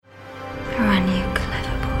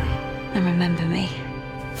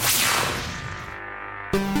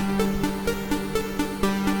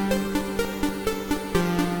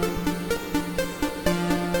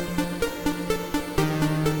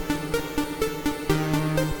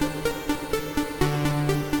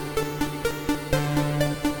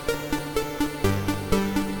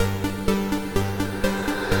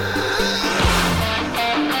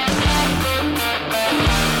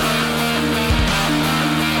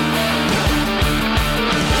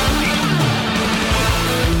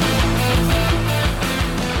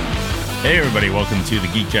Hey everybody, welcome to the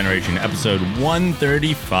Geek Generation, episode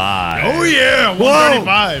 135. Oh yeah,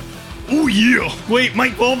 135. Oh yeah. Wait,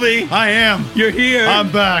 Mike Volpe, I am. you're here.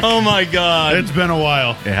 I'm back. Oh my god. It's been a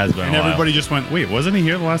while. It has been And a while. everybody just went, wait, wasn't he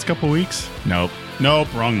here the last couple weeks? Nope.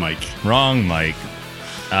 Nope, wrong Mike. Wrong Mike.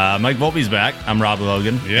 Mike Volpe's back. I'm Rob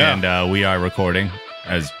Logan. Yeah. And we are recording,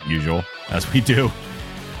 as usual, as we do.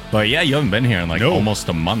 But yeah, you haven't been here in like No. almost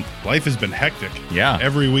a month. Life has been hectic. Yeah.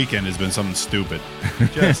 Every weekend has been something stupid.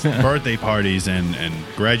 Just birthday parties and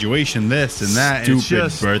graduation this and that. Stupid It's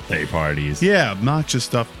just, birthday parties. yeah, obnoxious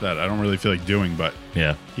stuff that I don't really feel like doing, but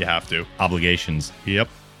Yeah. you have to. Obligations. Yep.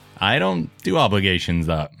 I don't do obligations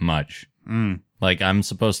that much. Like, I'm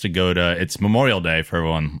supposed to go to, it's Memorial Day for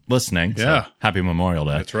everyone listening. So Yeah. happy Memorial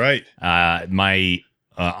Day. That's right. My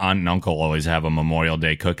aunt and uncle always have a Memorial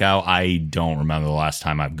Day cookout. I don't remember the last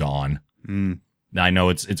time I've gone. I know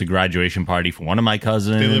it's a graduation party for one of my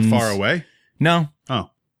cousins. They live far away? No, Oh.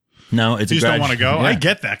 it's You a just don't want to go? Yeah. I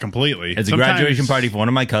get that completely. It's a Sometimes- graduation party for one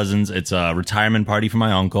of my cousins. It's a retirement party for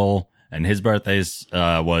my uncle, and his birthday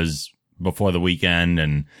was before the weekend,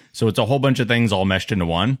 and so it's a whole bunch of things all meshed into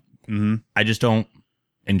one. Mm-hmm. I just don't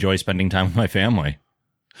enjoy spending time with my family,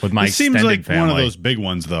 with my It seems extended like family. one of those big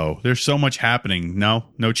ones, though. There's so much happening. No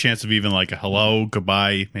chance of even like a hello,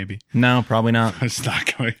 goodbye, maybe. No, probably not. It's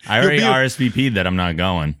not going. I already You'll be RSVP'd that I'm not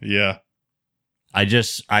going. Yeah.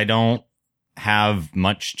 I don't have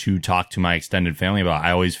much to talk to my extended family about.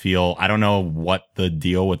 I always feel, I don't know what the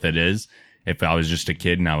deal with it is. If I was just a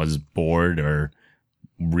kid and I was bored or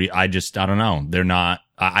I don't know. They're not,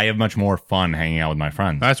 I have much more fun hanging out with my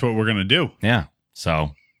friends. That's what we're going to do. Yeah.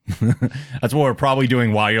 So that's what we're probably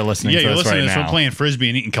doing while you're listening Yeah, to you're this listening right to this. now. We're playing Frisbee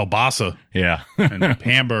and eating kielbasa Yeah. and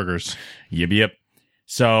hamburgers. Yep.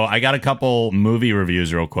 So I got a couple movie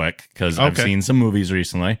reviews real quick because I've Okay. seen some movies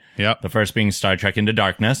recently. Yep. The first being Star Trek Into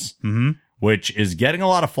Darkness, which is getting a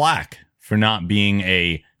lot of flack for not being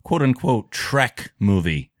a quote unquote Trek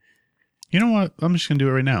movie. You know what? I'm just going to do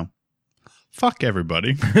it right now. Fuck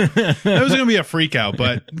everybody. That was going to be a freak out,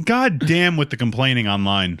 but goddamn with the complaining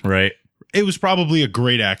online. Right. It was probably a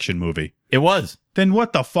great action movie. It was. Then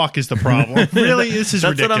what the fuck is the problem? Really? This is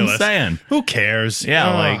That's ridiculous. what I'm saying. Who cares? Yeah,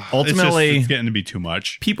 Ugh, like, ultimately- it's getting to be too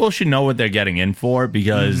much. People should know what they're getting in for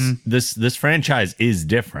because this franchise is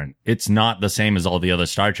different. It's not the same as all the other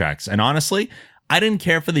Star Treks. And honestly, I didn't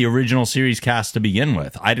care for the original series cast to begin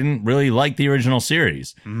with. I didn't really like the original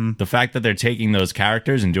series. The fact that they're taking those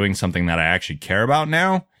characters and doing something that I actually care about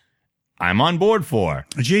now, I'm on board for.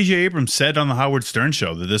 J.J. Abrams said on the Howard Stern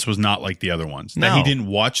show that this was not like the other ones. That No. he didn't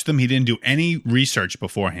watch them. He didn't do any research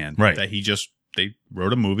beforehand. Right. That they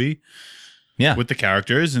wrote a movie Yeah. with the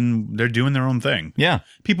characters and they're doing their own thing. Yeah.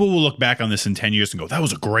 People will look back on this in 10 years and go, that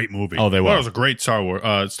was a great movie. Oh, they will. That was a great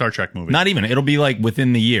Star Trek movie. Not even. It'll be like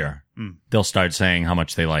within the year. They'll start saying how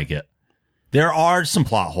much they like it. There are some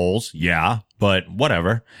plot holes, yeah, but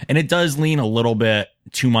whatever. And it does lean a little bit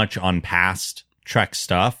too much on past Trek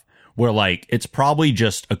stuff, where like it's probably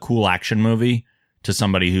just a cool action movie to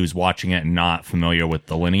somebody who's watching it and not familiar with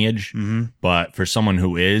the lineage. But for someone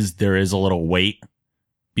who is, there is a little weight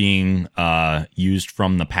being used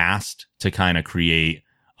from the past to kind of create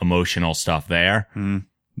emotional stuff there.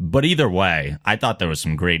 But either way, I thought there was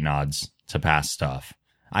some great nods to past stuff.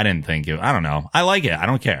 I didn't think it, I don't know. I like it. I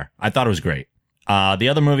don't care. I thought it was great. The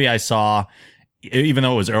other movie I saw, even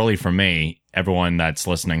though it was early for me, everyone that's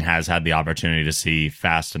listening has had the opportunity to see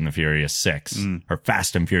Fast and the Furious 6 or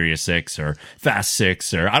Fast and Furious 6 or Fast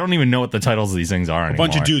 6 or I don't even know what the titles of these things are anymore. a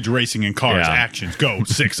bunch of dudes racing in cars, Yeah. actions, go,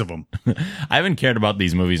 6 of them. I haven't cared about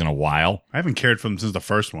these movies in a while. I haven't cared for them since the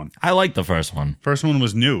first one. I liked the first one. First one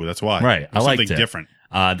was new, that's why. Right. It was I liked something it. different.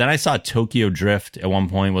 Then I saw Tokyo Drift at one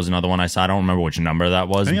point was another one I saw. I don't remember which number that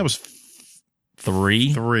was. I think it was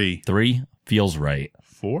 3? 3. 3 feels right.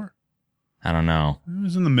 4? I don't know. It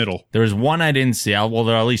was in the middle. There was one I didn't see. Well,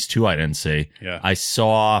 there are at least 2 I didn't see. Yeah. I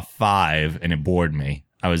saw 5 and it bored me.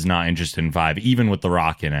 I was not interested in 5, even with The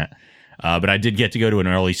Rock in it. But I did get to go to an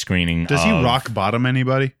early screening. Does he rock bottom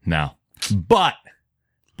anybody? No. But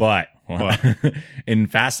What? in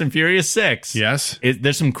Fast and Furious 6, Yes.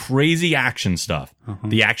 there's some crazy action stuff.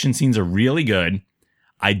 The action scenes are really good.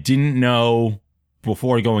 I didn't know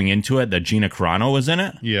before going into it that Gina Carano was in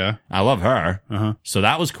it. Yeah. I love her. Uh-huh. So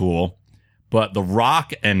that was cool. But The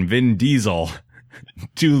Rock and Vin Diesel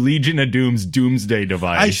do Legion of Doom's Doomsday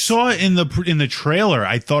Device. I saw it in the trailer.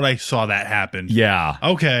 I thought I saw that happen. Yeah.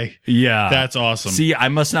 Okay. Yeah. That's awesome. See, I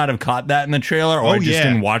must not have caught that in the trailer, or Oh, I just yeah.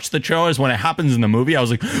 didn't watch the trailers. When it happens in the movie, I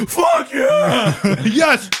was like, fuck yeah!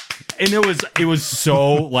 Yes. And it was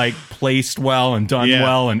so like placed well and done Yeah.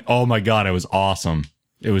 well, and oh my god, it was awesome.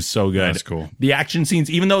 It was so good. That's cool. The action scenes,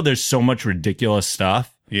 even though there's so much ridiculous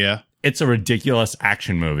stuff, Yeah. it's a ridiculous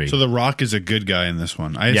action movie. So The Rock is a good guy in this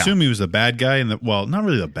one. I assume he was the bad guy in the, well, not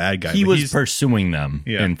really the bad guy. He but was pursuing them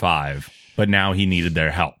in 5, but now he needed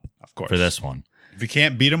their help, of course, for this one. If you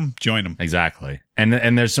can't beat him, join him. Exactly. And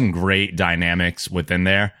there's some great dynamics within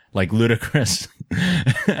there. Like Ludacris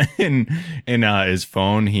in his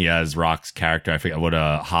phone, he has Rock's character. I forget what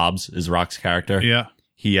Hobbs is Rock's character. Yeah.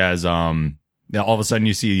 He has all of a sudden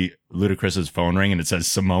you see Ludacris's phone ring and it says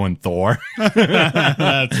Samoan Thor.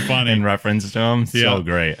 That's funny. In reference to him. Yeah. So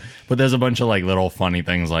great. But there's a bunch of like little funny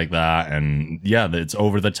things like that. And yeah, it's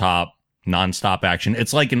over the top, nonstop action.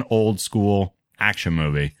 It's like an old school action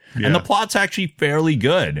movie. Yeah. And the plot's actually fairly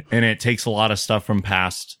good. And it takes a lot of stuff from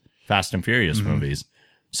past Fast and Furious movies.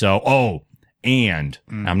 So, I'm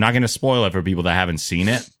not going to spoil it for people that haven't seen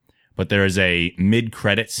it, but there is a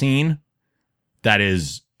mid-credit scene that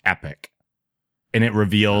is epic. And it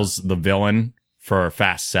reveals the villain for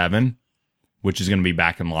Fast 7, which is going to be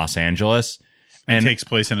back in Los Angeles. And it takes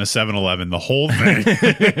place in a 7-Eleven. The whole thing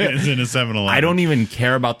is in a 7-Eleven. I don't even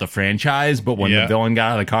care about the franchise, but when the villain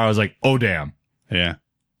got out of the car, I was like, oh, damn. Yeah.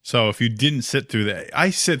 So if you didn't sit through that, I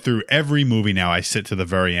sit through every movie now. I sit to the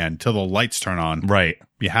very end till the lights turn on. Right.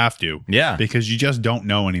 You have to. Yeah. Because you just don't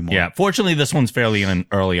know anymore. Yeah. Fortunately, this one's fairly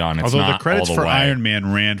early on. It's Although not the credits all the for way. Iron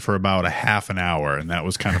Man ran for about a half an hour, and that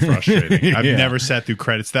was kind of frustrating. I've never sat through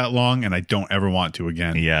credits that long, and I don't ever want to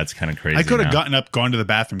again. Yeah, it's kind of crazy. I could have now. gotten up, gone to the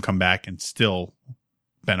bathroom, come back, and still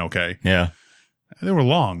been okay. Yeah. They were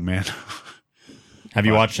long, man. Have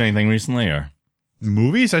you watched anything recently or?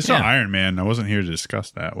 Movies? I saw Yeah. Iron Man. I wasn't here to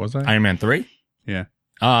discuss that, was I? Iron Man 3? Yeah.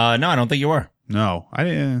 No, I don't think you were. No, I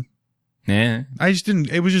didn't. Yeah. I just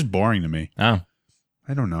didn't. It was just boring to me. Oh.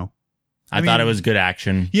 I don't know. I thought it was good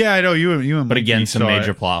action. Yeah, I know you and But again, Mikey some saw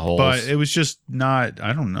major it, plot holes. but it was just not.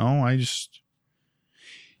 I don't know. I just,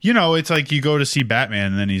 it's like you go to see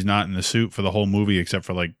Batman and then he's not in the suit for the whole movie except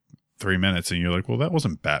for like 3 minutes, and you're like, well, that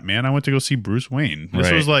wasn't Batman. I went to go see Bruce Wayne. This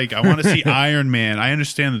Right. was like, I want to see Iron Man. I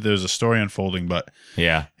understand that there's a story unfolding, but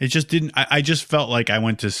yeah. it just didn't. I just felt like I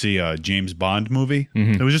went to see a James Bond movie.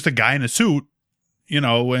 Mhm. There was just a guy in a suit.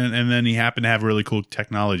 And then he happened to have really cool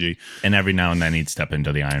technology. And every now and then he'd step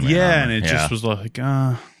into the Iron Man. Yeah, armor. and it just was like,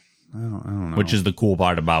 I don't know. Which is the cool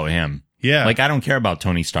part about him. Yeah. Like, I don't care about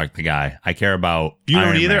Tony Stark, the guy. I care about You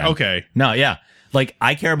Iron don't either? Man. Okay. No, yeah. Like,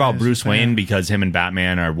 I care about That's Bruce fair. Wayne because him and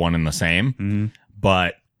Batman are one and the same. Mm-hmm.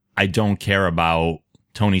 But I don't care about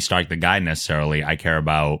Tony Stark, the guy, necessarily. I care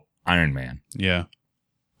about Iron Man. Yeah.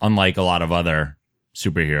 Unlike a lot of other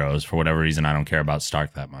superheroes, for whatever reason, I don't care about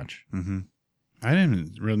Stark that much. Mm-hmm. I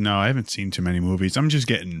haven't seen too many movies. I don't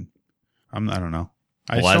know.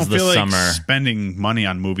 I Well, just as don't feel the like summer- spending money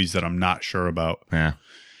on movies that I'm not sure about. Yeah.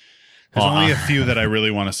 There's Well, only a few that I really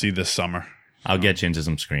want to see this summer. I'll get you into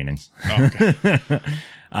some screenings. Okay.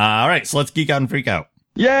 All right, so let's geek out and freak out.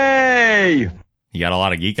 Yay! You got a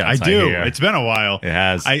lot of geek I outs. do. hear. It's been a while. It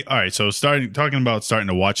has. All right. So talking about starting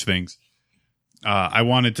to watch things. I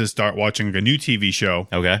wanted to start watching a new TV show.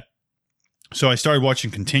 Okay. So I started watching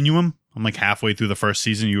Continuum. I'm like halfway through the first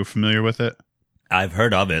season. You were familiar with it? I've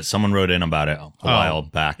heard of it. Someone wrote in about it a while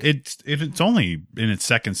back. It's only in its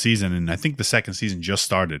second season, and I think the second season just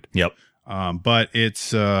started. Yep. But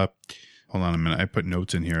it's hold on a minute. I put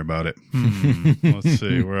notes in here about it. Let's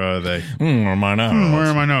see. Where are they? Where am I now? Where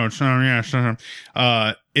are my notes? Oh,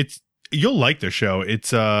 yeah. You'll like the show.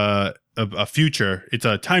 It's a future. It's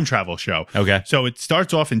a time travel show. Okay. So it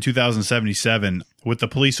starts off in 2077 with the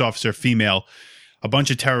police officer female. A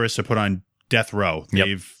bunch of terrorists are put on death row. Yep.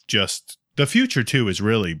 They've just the future too is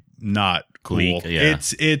really not cool. Bleak, yeah.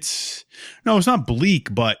 It's not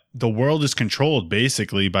bleak, but the world is controlled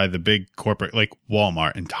basically by the big corporate like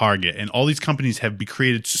Walmart and Target, and all these companies have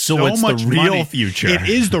created so it's much the real money. future. It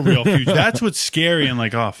is the real future. That's what's scary and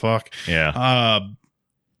like, oh fuck. Yeah.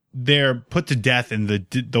 They're put to death, and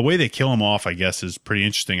the way they kill them off, I guess, is pretty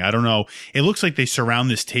interesting. I don't know. It looks like they surround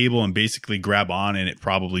this table and basically grab on, and it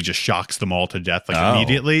probably just shocks them all to death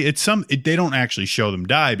immediately. They don't actually show them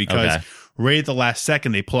die because right at the last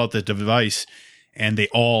second they pull out the device and they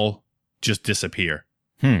all just disappear.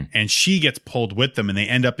 And she gets pulled with them, and they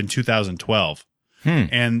end up in 2012.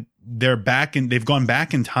 And they've gone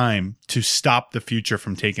back in time to stop the future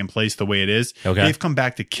from taking place the way it is. Okay. They've come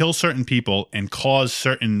back to kill certain people and cause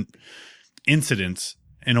certain incidents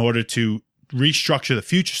in order to restructure the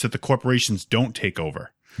future so that the corporations don't take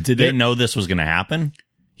over. Did they know this was going to happen?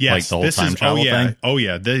 Yes, Like the whole time travel thing? Oh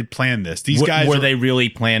yeah, they planned this. These guys were they really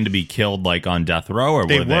planned to be killed like on death row, or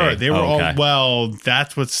They were were. They were Oh, okay. all. Well,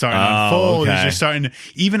 that's what's starting to Oh, unfold. okay. Is you're starting to,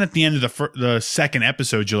 even at the end of the second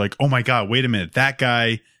episode, you're like, oh my god, wait a minute, that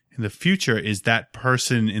guy in the future is that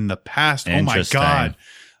person in the past. Oh my Interesting. god,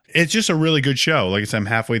 It's just a really good show. Like I said, I'm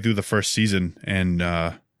halfway through the first season, and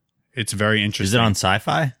it's very interesting. Is it on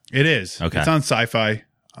Sci-Fi? It is. Okay. It's on Sci-Fi.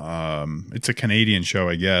 It's a Canadian show,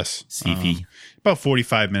 I guess. Sci-Fi. About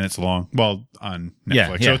 45 minutes long. Well, on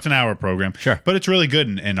Netflix. So it's an hour program. Sure. But it's really good,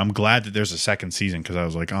 and I'm glad that there's a second season because I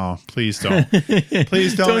was like, oh, please don't.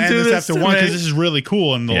 Please don't end this after one because this is really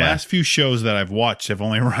cool. And the last few shows that I've watched have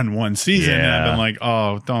only run one season, and I've been like,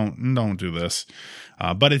 oh, don't do this.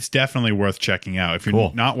 But it's definitely worth checking out. If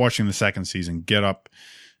you're not watching the second season, get up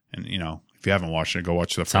and, if you haven't watched it, go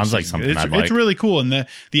watch the first Sounds like season. something I'd like. It's really cool. And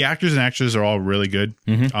the actors and actresses are all really good.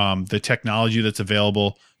 Mm-hmm. The technology that's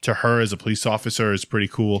available to her as a police officer is pretty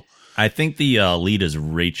cool. I think the lead is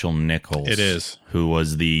Rachel Nichols. It is. Who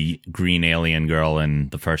was the green alien girl in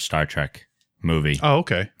the first Star Trek movie. Oh,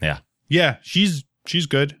 okay. Yeah. Yeah, she's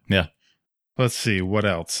good. Yeah. Let's see, what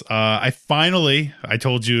else? I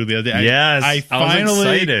told you the other day. Yes, I was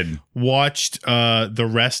finally excited. watched the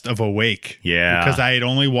rest of Awake. Yeah. Because I had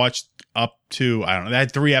only watched up to, I don't know, they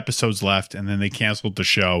had 3 episodes left, and then they canceled the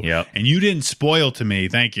show. Yep. And you didn't spoil to me.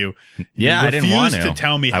 Thank you. Yeah, You I didn't want refused to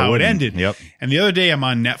tell me how it ended. Yep. And the other day I'm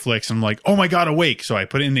on Netflix, and I'm like, oh my God, Awake. So I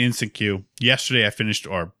put it in the instant queue. Yesterday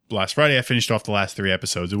last Friday, I finished off the last 3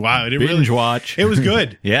 episodes. Wow, it Binge watch. It was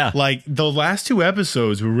good. Yeah. Like the last 2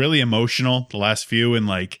 episodes were really emotional, the last few, and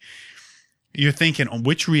like you're thinking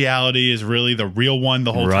which reality is really the real one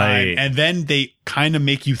the whole time. And then they kind of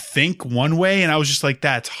make you think one way, and I was just like,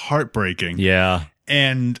 that's heartbreaking. Yeah.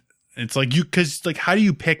 And it's like because like how do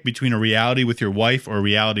you pick between a reality with your wife or a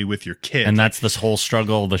reality with your kid? And that's this whole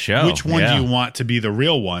struggle of the show. Which one do you want to be the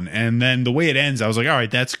real one? And then the way it ends, I was like, all right,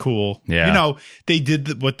 that's cool. Yeah. They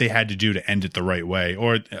did what they had to do to end it the right way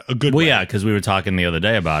or a good way. Well, yeah, because we were talking the other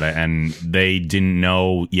day about it, and they didn't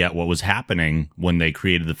know yet what was happening when they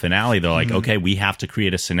created the finale. They're like, okay, we have to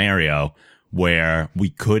create a scenario where we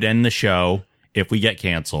could end the show if we get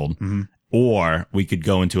canceled, or we could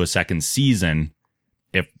go into a second season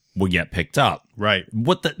if we get picked up. Right.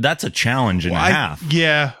 That's a challenge and a half.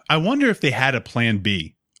 I wonder if they had a plan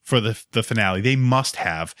B for the finale. They must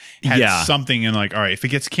have had something in like, all right, if it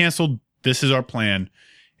gets canceled, this is our plan.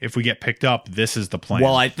 If we get picked up, this is the plan.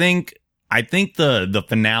 Well, I think the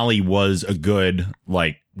finale was a good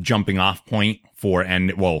like jumping off point for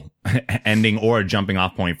ending or a jumping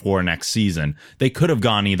off point for next season. They could have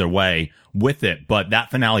gone either way with it, but that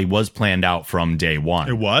finale was planned out from day one.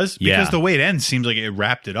 It was? Because the way it ends seems like it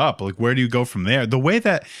wrapped it up. Like, where do you go from there? The way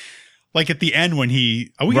that, like at the end when are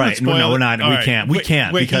we going to spoil? No, we're not. All we can't. We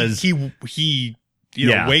can't because he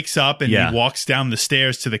wakes up and he walks down the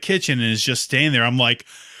stairs to the kitchen and is just staying there. I'm like,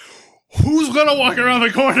 who's going to walk around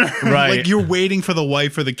the corner? Right. Like you're waiting for the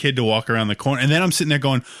wife or the kid to walk around the corner. And then I'm sitting there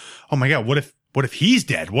going, oh my God, what if he's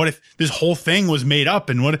dead? What if this whole thing was made up?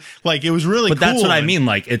 And it was really cool. But that's what I mean.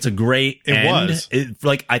 Like, it's a great end. Was.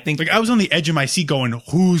 I think I was on the edge of my seat going,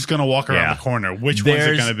 who's going to walk around the corner? Which one's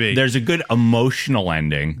it going to be? There's a good emotional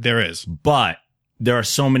ending. There is. But there are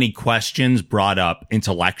so many questions brought up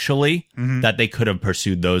intellectually that they could have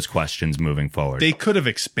pursued those questions moving forward. They could have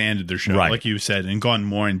expanded their show, like you said, and gone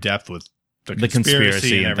more in depth with the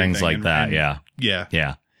conspiracy and things like that.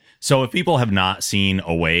 Yeah. So if people have not seen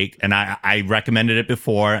Awake, and I recommended it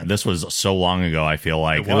before, this was so long ago, I feel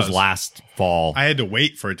like. It was last fall. I had to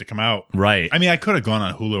wait for it to come out. Right. I mean, I could have gone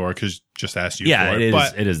on Hulu or just asked you for it.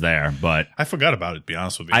 Yeah, it is there, but I forgot about it, to be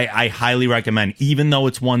honest with you. I highly recommend, even though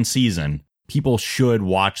it's one season, people should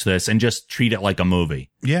watch this and just treat it like a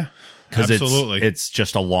movie. Yeah. Absolutely. It's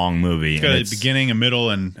just a long movie. It's got a beginning, a middle,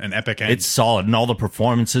 and an epic end. It's solid, and all the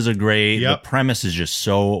performances are great. Yep. The premise is just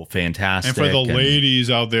so fantastic. And for the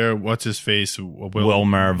ladies out there, what's his face?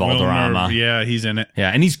 Wilmer Valderrama. Yeah, he's in it. Yeah,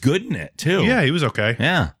 and he's good in it, too. Yeah, he was okay.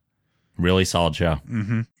 Yeah. Really solid show.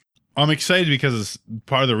 Mm-hmm. I'm excited because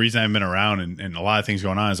part of the reason I've been around and a lot of things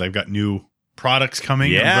going on is I've got new products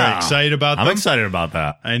coming. Yeah. I'm very excited about them. I'm excited about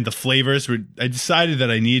that. And the flavors, I decided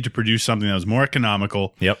that I needed to produce something that was more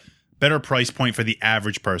economical. Yep. Better price point for the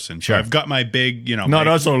average person. Sure. So I've got my big, Not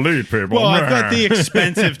us elite people. Well, I've got the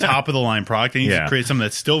expensive top of the line product. I need Yeah. to create something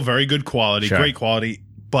that's still very good quality, Sure. great quality,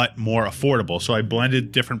 but more affordable. So I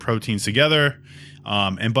blended different proteins together.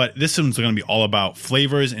 But this one's going to be all about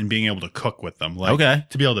flavors and being able to cook with them. Like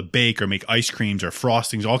to be able to bake or make ice creams or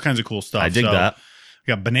frostings, all kinds of cool stuff. I dig that.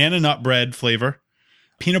 We got banana nut bread flavor,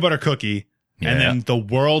 peanut butter cookie, and then the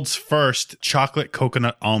world's first chocolate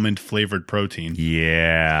coconut almond flavored protein.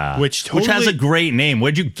 Yeah. Which has a great name.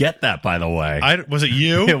 Where'd you get that, by the way? Was it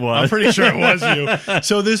you? It was. I'm pretty sure it was you.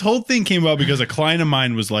 So this whole thing came about because a client of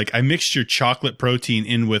mine was like, I mixed your chocolate protein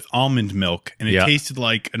in with almond milk and it tasted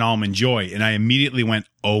like an Almond Joy. And I immediately went,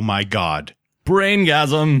 oh my God.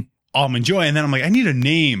 Braingasm. Almond Joy. And then I'm like, I need a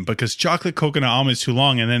name because chocolate coconut almond is too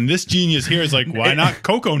long. And then this genius here is like, why not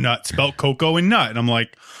Cocoa Nut? Spelled cocoa and nut. And I'm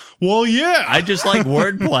like, well, yeah. I just like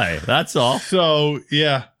wordplay. That's all. So,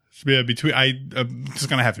 yeah. I'm just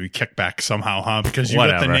going to have to be kicked back somehow, huh? Because you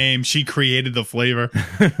got the name. She created the flavor.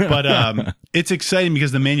 But it's exciting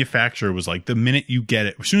because the manufacturer was like, the minute you get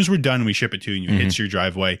it, as soon as we're done and we ship it to you and you hit your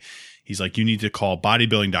driveway, he's like, you need to call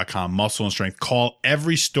bodybuilding.com, Muscle and Strength. Call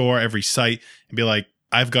every store, every site, and be like,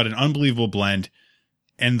 I've got an unbelievable blend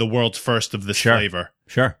and the world's first of this flavor.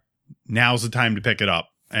 Sure. Now's the time to pick it up.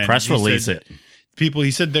 And press release it.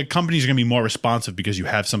 He said the companies are going to be more responsive because you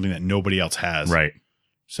have something that nobody else has. Right.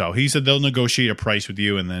 So he said they'll negotiate a price with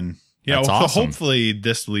you, and then That's awesome. So hopefully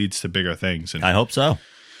this leads to bigger things. And I hope so.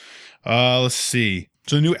 Let's see.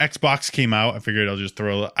 So the new Xbox came out. I figured I'll just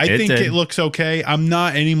throw it. I think it looks okay. I'm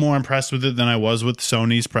not any more impressed with it than I was with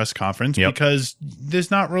Sony's press conference because there's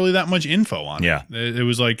not really that much info on it. It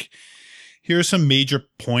was like, here's some major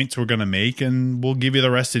points we're going to make, and we'll give you the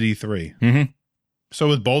rest at E3. Mm-hmm. So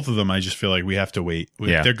with both of them, I just feel like we have to wait.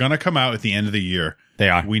 They're going to come out at the end of the year. They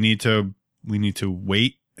are. We need to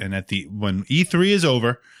wait. And when E3 is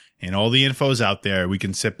over and all the info is out there, we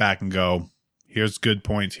can sit back and go, here's good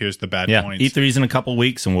points, here's the bad points. E3's in a couple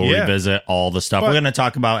weeks, and we'll revisit all the stuff. We're going to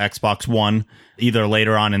talk about Xbox One either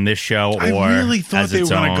later on in this show or I really thought they were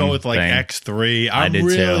going to go with like thing. X3. I did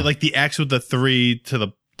really too. like the X with the 3 to the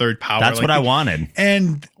third power. That's what I wanted.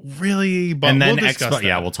 And really, but and then we'll discuss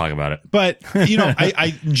Xbox, we'll talk about it. But,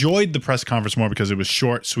 I enjoyed the press conference more because it was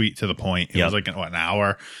short, sweet, to the point. It was like, an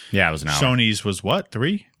hour? Yeah, it was an hour. Sony's was what,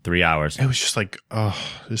 3? 3 hours. It was just like,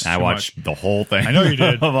 this is I watched the whole thing. I know you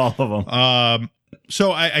did. Of all of them.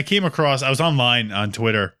 So I came across, I was online on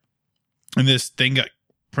Twitter, and this thing got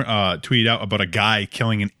tweeted out about a guy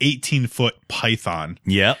killing an 18-foot python.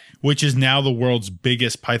 Yep. Which is now the world's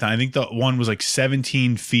biggest python. I think the one was like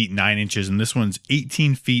 17 feet 9 inches, and this one's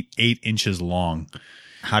 18 feet 8 inches long.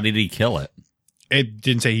 How did he kill it? It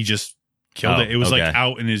didn't say he just killed it. It was like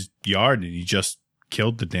out in his yard, and he just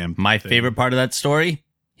killed the damn My thing. favorite part of that story?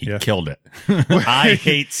 He killed it. I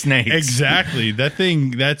hate snakes. Exactly. That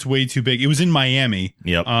thing, that's way too big. It was in Miami.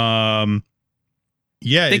 Yep.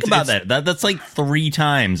 Yeah. Think about that. That's like 3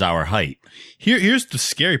 times our height. Here's the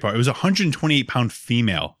scary part. It was a 128-pound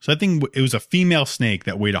female. So I think it was a female snake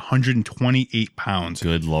that weighed 128 pounds.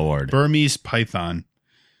 Good Lord. Burmese python.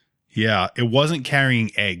 Yeah. It wasn't carrying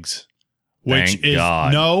eggs. Which Thank is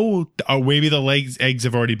God. no, or maybe the eggs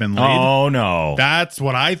have already been laid. Oh, no. That's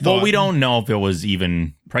what I thought. Well, we don't know if it was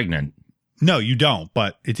even pregnant. No, you don't,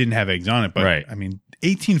 but it didn't have eggs on it. But right. I mean,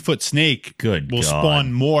 18-foot snake will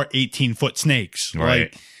spawn more 18-foot snakes.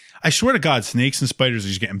 Right. Like, I swear to God, snakes and spiders are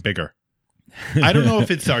just getting bigger. I don't know if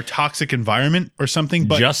it's our toxic environment or something,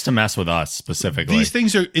 but just to mess with us specifically. These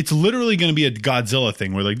things it's literally going to be a Godzilla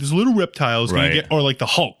thing where like this little reptile is going to get, or like the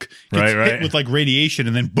Hulk gets hit with like radiation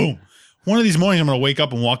and then boom. One of these mornings, I'm going to wake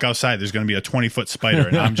up and walk outside. There's going to be a 20-foot spider,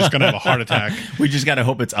 and I'm just going to have a heart attack. We just got to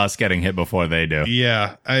hope it's us getting hit before they do.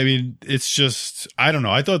 Yeah. I mean, it's just, I don't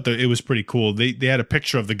know. I thought that it was pretty cool. They had a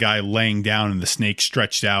picture of the guy laying down and the snake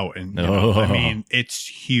stretched out. And, I mean, it's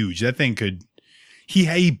huge. That thing could,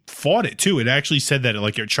 he fought it too. It actually said that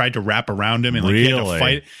it tried to wrap around him and like he had to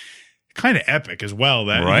fight it. Kind of epic as well.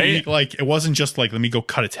 That it wasn't just like, let me go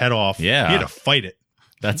cut its head off. Yeah. He had to fight it.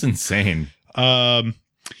 That's insane.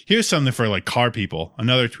 Here's something for like car people.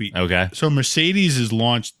 Another tweet. Okay. So Mercedes has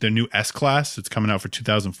launched their new S-Class. It's coming out for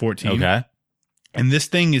 2014. Okay. And this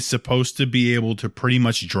thing is supposed to be able to pretty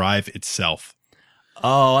much drive itself.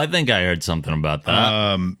 Oh, I think I heard something about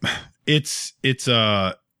that.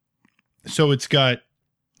 So it's got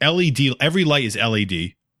LED. Every light is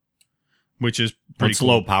LED, which is pretty cool.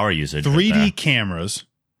 Low power usage? 3D cameras,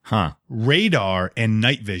 huh? Radar, and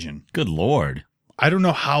night vision. Good Lord. I don't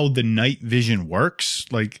know how the night vision works.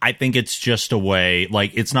 Like, I think it's just a way,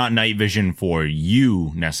 like, it's not night vision for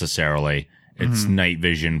you necessarily. It's night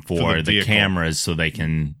vision for the cameras so they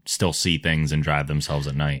can still see things and drive themselves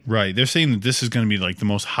at night. Right. They're saying that this is going to be like the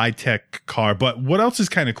most high-tech car. But what else is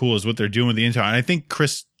kind of cool is what they're doing with the inside. And I think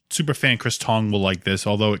superfan Chris Tong will like this,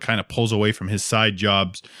 although it kind of pulls away from his side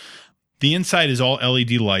jobs. The inside is all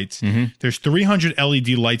LED lights. There's 300 LED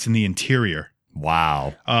lights in the interior.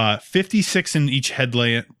 Wow. 56 in each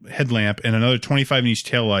headlamp and another 25 in each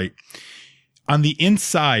taillight. On the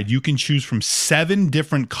inside, you can choose from 7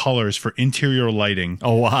 different colors for interior lighting.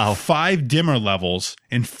 Oh, wow. 5 dimmer levels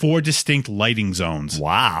and 4 distinct lighting zones.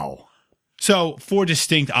 Wow. So 4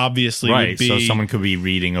 distinct obviously would be... so someone could be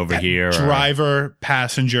reading over here. Driver,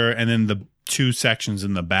 passenger, and then the 2 sections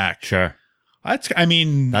in the back. Sure. That's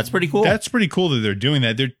pretty cool. That's pretty cool that they're doing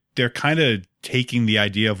that. They're kind of taking the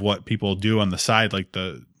idea of what people do on the side, like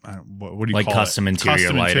the what do you like call custom it?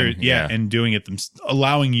 interior lighting. Yeah, and doing it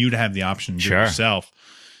allowing you to have the option to do it yourself.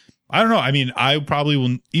 I don't know. I mean, I probably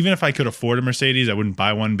wouldn't, even if I could afford a Mercedes, I wouldn't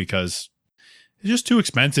buy one because it's just too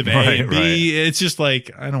expensive. A, B, it's just like,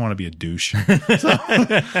 I don't want to be a douche.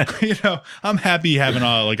 So, I'm happy having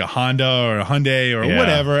a Honda or a Hyundai or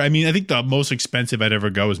whatever. I mean, I think the most expensive I'd ever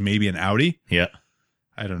go is maybe an Audi. Yeah.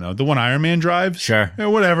 I don't know. The one Iron Man drives. Sure. Or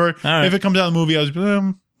whatever. Right. If it comes out of the movie, I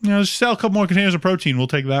was, sell a couple more containers of protein. We'll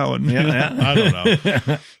take that one. Yeah. I don't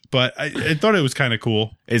know. But I thought it was kind of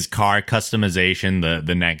cool. Is car customization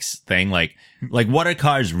the next thing? Like what are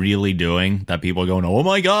cars really doing that people are going, oh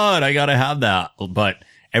my God, I got to have that. But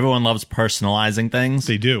everyone loves personalizing things.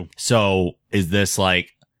 They do. So is this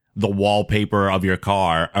like the wallpaper of your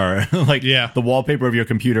car or the wallpaper of your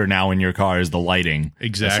computer now in your car is the lighting?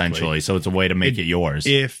 Exactly. Essentially. So it's a way to make it yours.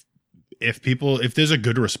 If there's a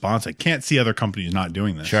good response, I can't see other companies not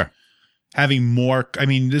doing this. Sure. Having more, I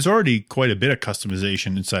mean, there's already quite a bit of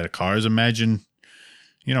customization inside of cars. Imagine,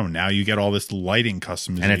 now you get all this lighting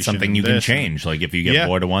customization. And it's something you can change. Like if you get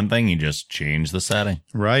bored of one thing, you just change the setting.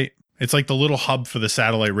 Right. It's like the little hub for the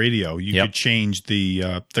satellite radio. You could change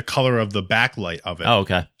the color of the backlight of it. Oh,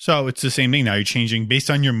 okay. So it's the same thing. Now you're changing based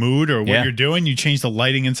on your mood or what you're doing. You change the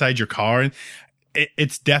lighting inside your car.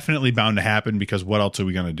 It's definitely bound to happen because what else are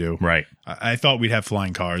we going to do? Right. I thought we'd have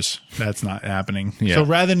flying cars. That's not happening. Yeah. So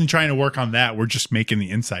rather than trying to work on that, we're just making the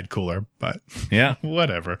inside cooler. But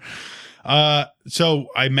whatever. So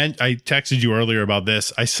I texted you earlier about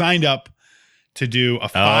this. I signed up to do a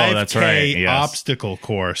 5K obstacle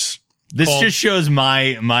course. This just shows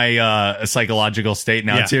my psychological state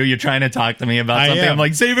now too. You're trying to talk to me about something. I'm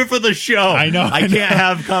like, save it for the show. I know. I can't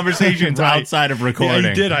have conversations outside of recording. Yeah,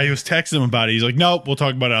 he did. I was texting him about it. He's like, nope, we'll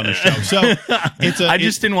talk about it on the show. So I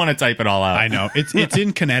just didn't want to type it all out. I know. It's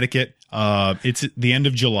in Connecticut. It's at the end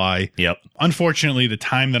of July. Yep. Unfortunately, the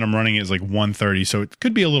time that I'm running is like 1:30, so it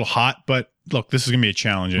could be a little hot, but look, this is going to be a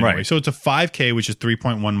challenge anyway. Right. So it's a 5K, which is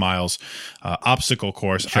 3.1 miles, obstacle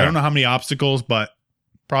course. Sure. I don't know how many obstacles, but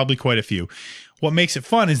probably quite a few. What makes it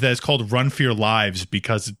fun is that it's called Run for Your Lives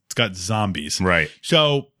because it's got zombies. Right.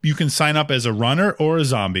 So you can sign up as a runner or a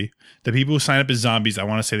zombie. The people who sign up as zombies, I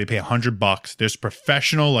want to say they pay $100. There's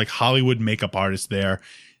professional, like Hollywood makeup artists there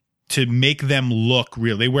to make them look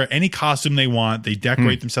real. They wear any costume they want. They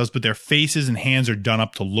decorate themselves, but their faces and hands are done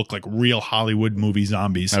up to look like real Hollywood movie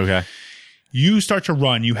zombies. Okay. You start to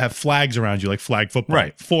run. You have flags around you, like flag football.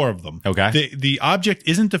 Right. 4 of them. Okay. The object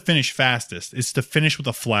isn't to finish fastest. It's to finish with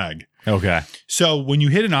a flag. Okay. So when you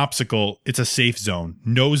hit an obstacle, it's a safe zone.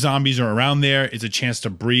 No zombies are around there. It's a chance to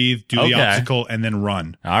breathe, do the obstacle, and then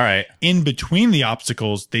run. All right. In between the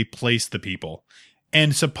obstacles, they place the people.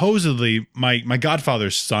 And supposedly, my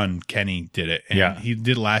godfather's son, Kenny, did it. And he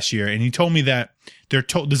did it last year. And he told me that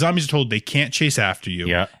the zombies are told they can't chase after you.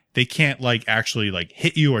 Yeah. They can't actually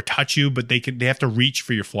hit you or touch you, but they have to reach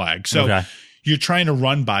for your flag. So you're trying to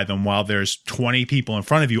run by them while there's 20 people in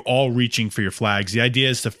front of you all reaching for your flags. The idea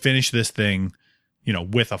is to finish this thing,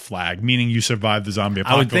 with a flag, meaning you survive the zombie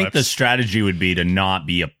apocalypse. I would think the strategy would be to not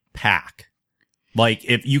be a pack. Like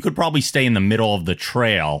if you could probably stay in the middle of the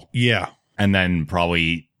trail. Yeah. And then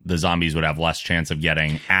probably the zombies would have less chance of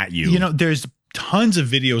getting at you. There's tons of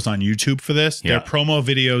videos on YouTube for this. They're promo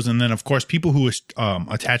videos. And then, of course, people who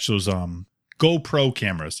attach those GoPro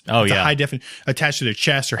cameras. Oh, yeah. High definition attached to their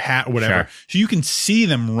chest or hat or whatever. Sure. So you can see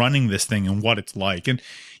them running this thing and what it's like. And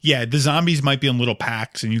yeah, the zombies might be in little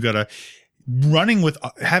packs and you got to running with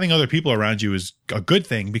having other people around you is a good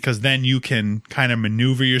thing because then you can kind of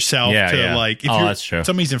maneuver yourself that's true.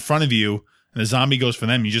 Somebody's in front of you and the zombie goes for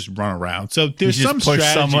them, you just run around. So there's you just some push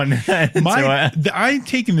strategy. someone I'm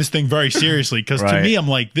taking this thing very seriously because to me, I'm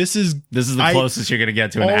like, this is the closest you're going to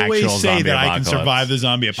get to an actual zombie apocalypse. I always say that I can survive the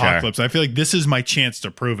zombie apocalypse. Sure. I feel like this is my chance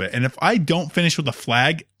to prove it. And if I don't finish with a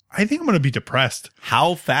flag, I think I'm going to be depressed.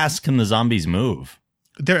 How fast can the zombies move?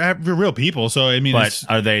 They're real people, so I mean, but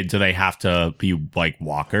do they have to be like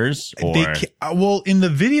walkers? Or well, in the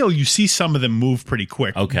video, you see some of them move pretty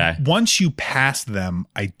quick. Okay. Once you pass them,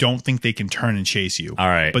 I don't think they can turn and chase you. All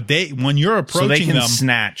right. But when you're approaching them, so they can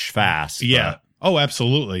snatch fast. Yeah. Oh,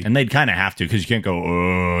 absolutely. And they'd kind of have to because you can't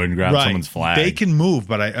go and grab someone's flag. They can move,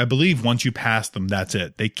 but I believe once you pass them, that's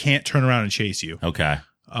it. They can't turn around and chase you. Okay.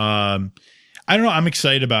 I don't know. I'm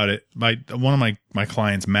excited about it. One of my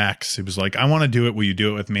clients, Max, he was like, I want to do it. Will you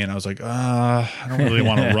do it with me? And I was like, I don't really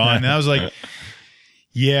want to run. And I was like,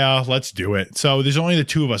 yeah, let's do it. So there's only the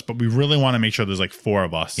 2 of us, but we really want to make sure there's 4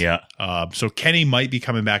 of us. Yeah. So Kenny might be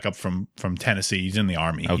coming back up from Tennessee. He's in the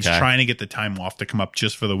Army. Okay. He's trying to get the time off to come up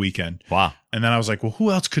just for the weekend. Wow. And then I was like, well,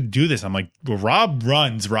 who else could do this? I'm like, well, Rob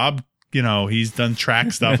runs. Rob, he's done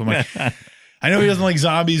track stuff. I'm like, I know he doesn't like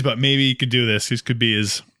zombies, but maybe he could do this. This could be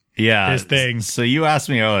his thing. So you asked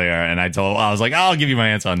me earlier, and I was like, I'll give you my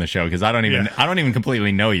answer on the show because I don't even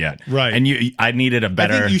completely know yet. Right. And I needed a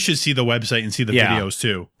better. I think you should see the website and see the videos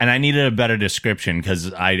too. And I needed a better description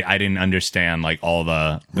because I didn't understand like all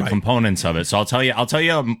the components of it. So I'll tell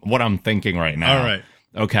you what I'm thinking right now. All right.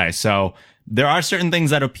 Okay. So there are certain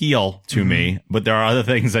things that appeal to me, but there are other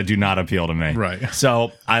things that do not appeal to me. Right.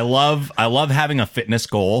 So I love having a fitness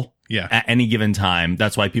goal. Yeah. At any given time.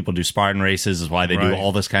 That's why people do Spartan races, is why they do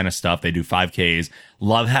all this kind of stuff. They do 5Ks.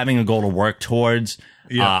 Love having a goal to work towards.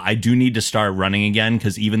 Yeah. I do need to start running again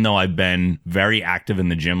because even though I've been very active in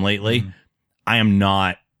the gym lately, I am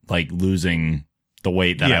not like losing the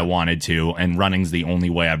weight that I wanted to. And running's the only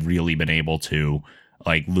way I've really been able to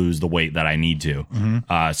like lose the weight that I need to.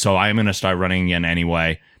 So I am going to start running again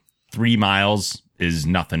anyway. 3 miles is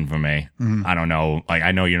nothing for me. I don't know. Like,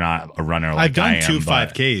 I know you're not a runner like I am. I've done 2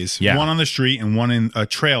 5Ks. Yeah. One on the street and one in a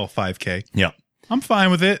trail 5K. Yep. I'm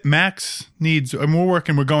fine with it. Max needs, and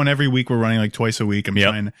we're going every week. We're running like twice a week. I'm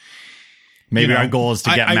trying. Maybe our goal is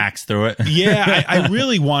to get Max through it. Yeah. I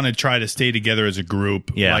really want to try to stay together as a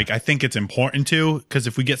group. Yeah. Like, I think it's important to, because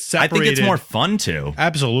if we get separated. I think it's more fun too.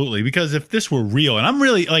 Absolutely. Because if this were real, and I'm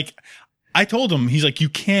really like, I told him, he's like, you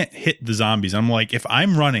can't hit the zombies. I'm like, if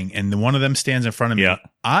I'm running and one of them stands in front of me,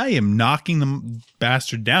 I am knocking the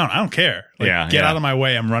bastard down. I don't care. Like, get out of my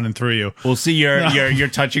way. I'm running through you. Well, see, you're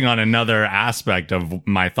touching on another aspect of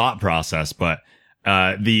my thought process, but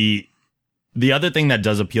the other thing that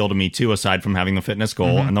does appeal to me too, aside from having the fitness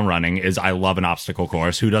goal and the running, is I love an obstacle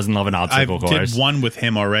course. Who doesn't love an obstacle course? I did one with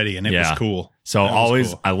him already, and it was cool. So always,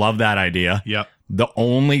 cool. I love that idea. Yep. The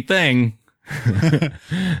only thing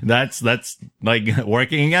that's like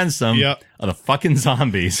working against them are the fucking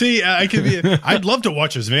zombies. See, I'd love to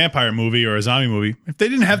watch a vampire movie or a zombie movie if they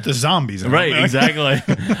didn't have the zombies. Right, exactly.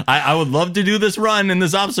 I would love to do this run in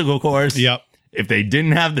this obstacle course. Yep. If they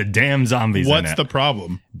didn't have the damn zombies in it. What's the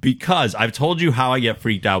problem? Because I've told you how I get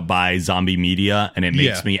freaked out by zombie media, and it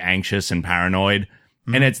makes me anxious and paranoid.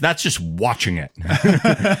 And that's just watching it.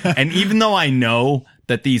 And even though I know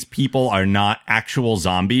that these people are not actual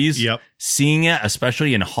zombies, seeing it,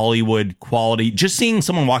 especially in Hollywood quality, just seeing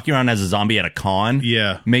someone walking around as a zombie at a con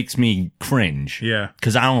makes me cringe. Yeah.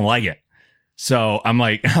 Because I don't like it. So I'm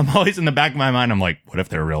like, I'm always in the back of my mind, I'm like, what if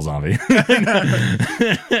they're a real zombie?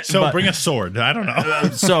 So bring a sword. I don't know.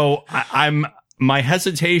 So my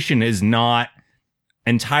hesitation is not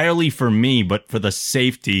entirely for me, but for the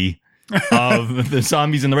safety of the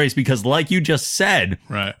zombies in the race, because like you just said,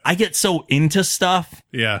 I get so into stuff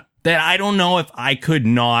that I don't know if I could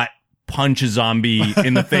not punch a zombie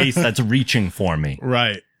in the face that's reaching for me.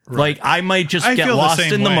 Right. Like I might just get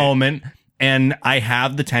lost in the moment, and I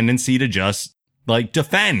have the tendency to just like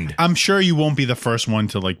defend. I'm sure you won't be the first one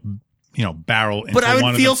to like, barrel into but I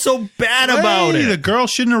would feel so bad about it. The girl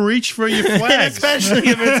shouldn't have reached for your flag. Especially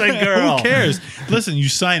if it's a girl. Who cares? Listen, you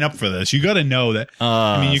sign up for this. You got to know that.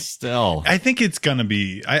 Still. I think it's going to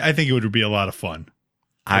be, I think it would be a lot of fun.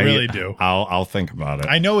 I really do. I'll think about it.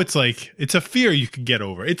 I know it's like, it's a fear you could get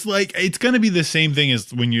over. It's like, it's going to be the same thing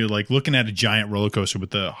as when you're like looking at a giant roller coaster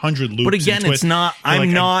with the 100 loops. But again, it's not,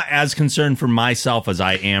 I'm not as concerned for myself as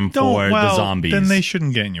I am for the zombies. Then they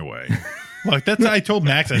shouldn't get in your way. Look, I told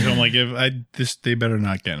Max, I'm like, they better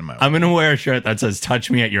not get in my way. I'm going to wear a shirt that says, touch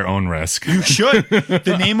me at your own risk. You should.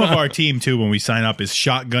 The name of our team, too, when we sign up is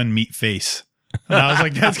Shotgun Meat Face. And I was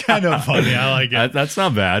like, that's kind of funny. I like it. That's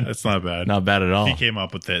not bad. That's not bad. Not bad at all. He came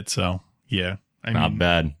up with it. So, yeah. Not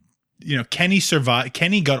bad. Kenny survived.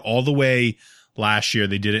 Kenny got all the way last year.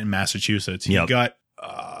 They did it in Massachusetts. He got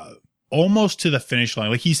almost to the finish line.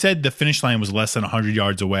 Like he said, the finish line was less than 100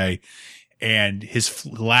 yards away. And his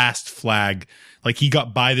last flag, like he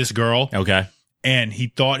got by this girl. Okay. And he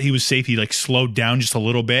thought he was safe. He like slowed down just a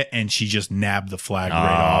little bit and she just nabbed the flag right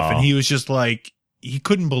off. And he was just like, he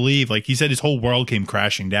couldn't believe, like he said, his whole world came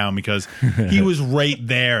crashing down because he was right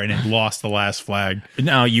there and had lost the last flag.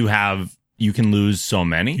 Now you can lose so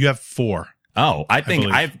many. You have 4. Oh, I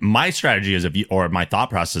think my strategy is my thought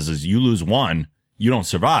process is you lose one, you don't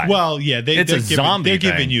survive. Well, yeah, they're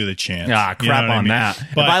giving you the chance. Ah, crap on that.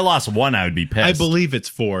 But if I lost one, I would be pissed. I believe it's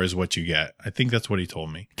 4 is what you get. I think that's what he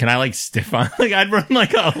told me. Can I like stiff arm? Like I'd run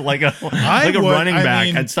like a running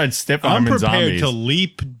back. I'd start stiff arming zombies. I'm prepared to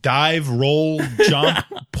leap, dive, roll, jump,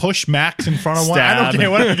 push Max in front of one. I don't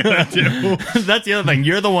care what I'm gonna do. That's the other thing.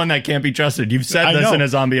 You're the one that can't be trusted. You've said this in a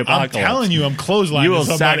zombie apocalypse. I'm telling you, I'm clotheslining. You will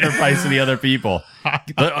sacrifice the other people.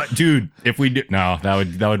 Dude, if we do, no,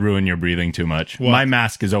 that would ruin your breathing too much. What? My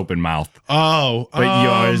mask is open mouth. Oh, but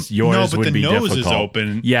yours but would the be nose difficult. is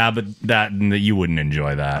open. Yeah, but that you wouldn't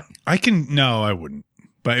enjoy that. I wouldn't.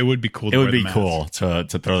 But it would be cool. It would be cool to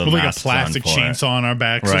throw the with like a masks plastic on for chainsaw on our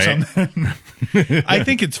backs Right. or something. I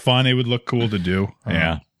think it's fun. It would look cool to do.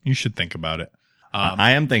 Yeah. You should think about it.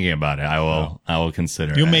 I am thinking about it. I will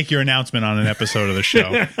consider You'll it. make your announcement on an episode of the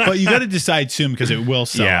show, but you got to decide soon because it will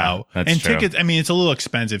sell Yeah, out. that's and true. tickets, I mean, it's a little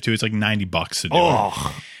expensive too. It's like $90 to do it.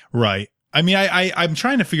 Oh, Right. I mean, I'm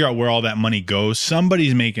trying to figure out where all that money goes.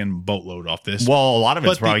 Somebody's making boatload off this. well, a lot of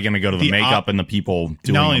it's But probably going to go to the makeup op- and the people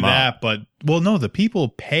doing Not only them up. that, but well, no, the people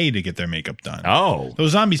pay to get their makeup done. Oh,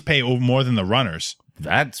 Those zombies pay more than the runners.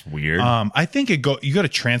 that's weird. I think you got to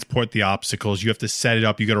transport the obstacles. You have to set it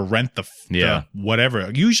up. You got to rent the whatever.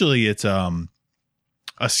 Usually it's a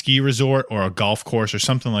ski resort or a golf course or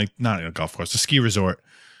something like not a golf course, a ski resort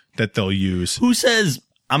that they'll use. Who says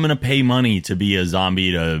I'm going to pay money to be a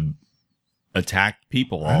zombie to attack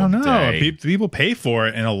people all I don't know. day? People pay for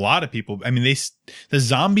it, and a lot of people. I mean, the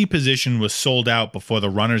zombie position was sold out before the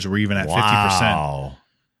runners were even at 50%. Wow.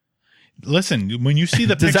 Listen, when you see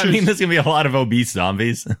the Does pictures, that mean there's going to be a lot of obese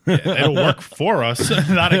zombies? it'll work for us,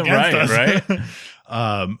 not against Right, us. right.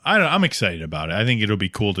 I don't. I'm excited about it. I think it'll be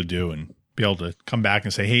cool to do and be able to come back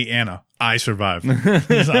and say, "Hey, Anna, I survived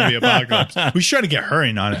the zombie apocalypse." We should try to get her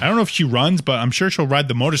in on it. I don't know if she runs, but I'm sure she'll ride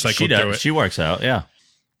the motorcycle She through does. it. She works out. Yeah.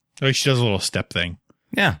 Like she does a little step thing.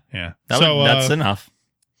 Yeah. Yeah. That's enough.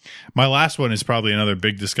 My last one is probably another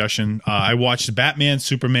big discussion. I watched Batman,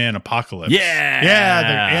 Superman, Apocalypse. Yeah. Yeah,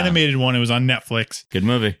 the animated one. It was on Netflix. Good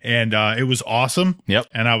movie. And it was awesome. Yep.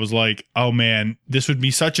 And I was like, oh, man, this would be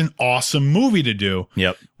such an awesome movie to do.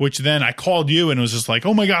 Yep. Which then I called you and was just like,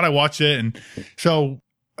 oh, my God, I watched it. And so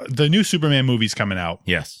the new Superman movie's coming out.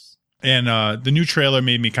 Yes. And the new trailer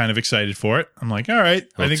made me kind of excited for it. I'm like, all right.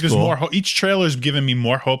 I think there's cool. more hope. Each trailer's giving me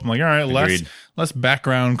more hope. I'm like, all right, Agreed. less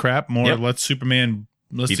background crap, more Yep. let's Superman.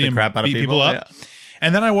 Let's Beat see the him crap out of beat people. up. Yeah.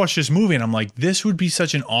 And then I watched this movie and I'm like, this would be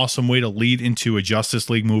such an awesome way to lead into a Justice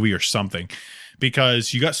League movie or something.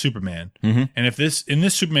 Because you got Superman. Mm-hmm. And if in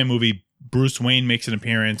this Superman movie, Bruce Wayne makes an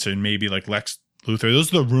appearance and maybe like Lex Luthor,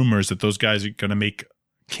 those are the rumors that those guys are going to make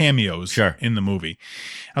cameos in the movie.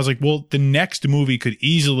 I was like, well, the next movie could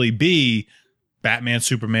easily be Batman,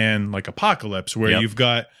 Superman, like Apocalypse, where you've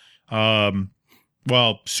got,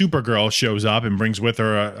 Supergirl shows up and brings with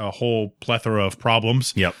her a whole plethora of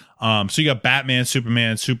problems. Yep. So you got Batman,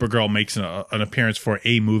 Superman, Supergirl makes an appearance for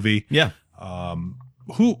a movie. Yeah.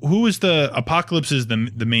 Who is the Apocalypse is the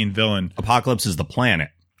main villain? Apocalypse is the planet.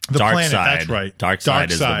 The Dark planet, Side. that's right. Darkseid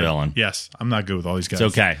is the villain. Yes, I'm not good with all these guys.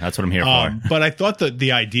 It's okay. That's what I'm here for. But I thought that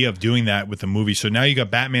the idea of doing that with the movie, so now you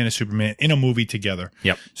got Batman and Superman in a movie together.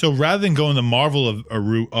 Yep. So rather than going the Marvel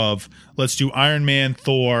route of let's do Iron Man,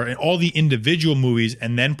 Thor, and all the individual movies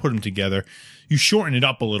and then put them together, you shorten it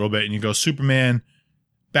up a little bit and you go Superman,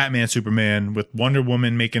 Batman, Superman with Wonder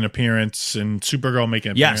Woman making an appearance and Supergirl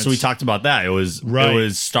making an Yeah, appearance. so we talked about that. It was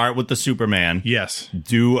start with the Superman. Yes.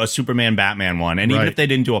 Do a Superman Batman one. And even if they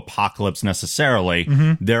didn't do Apocalypse necessarily,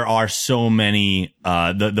 there are so many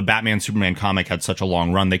the Batman Superman comic had such a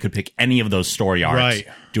long run, they could pick any of those story arcs,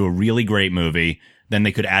 do a really great movie. Then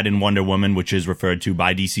they could add in Wonder Woman, which is referred to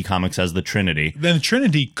by DC Comics as the Trinity. Then the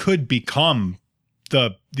Trinity could become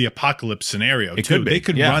the Apocalypse scenario It too. could be, They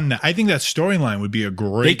could run that. I think that storyline would be a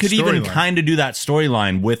great. They could even storyline. kind of do that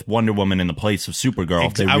storyline with Wonder Woman in the place of Supergirl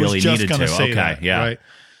if they I was really just needed gonna to. say Okay, that, yeah. right?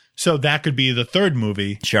 So that could be the third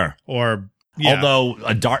movie, Sure. or Although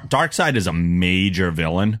Darkseid is a major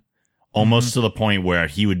villain, almost to the point where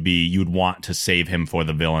you'd want to save him for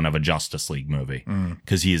the villain of a Justice League movie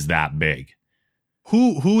because he is that big.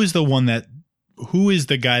 Who is the one that? Who is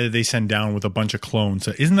the guy that they send down with a bunch of clones?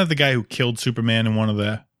 Isn't that the guy who killed Superman in one of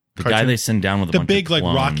the? The guy they send down with a bunch big of like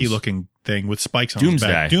clones. Rocky looking thing with spikes on his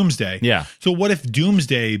back. Doomsday. Yeah. So what if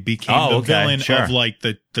Doomsday became the villain of like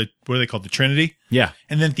the what are they called, the Trinity? Yeah.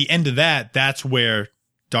 And then at the end of that's where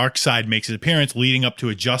Darkseid makes his appearance, leading up to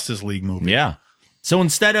a Justice League movie. Yeah. So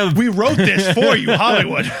instead of we wrote this for you,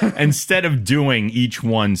 Hollywood. Instead of doing each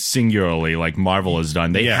one singularly like Marvel has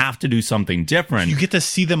done, they have to do something different. You get to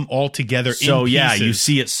see them all together. So in pieces. you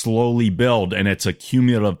see it slowly build, and it's a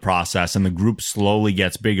cumulative process, and the group slowly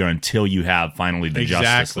gets bigger until you have finally the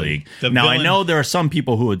Justice League. Now, I know there are some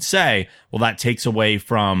people who would say, well, that takes away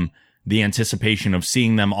from the anticipation of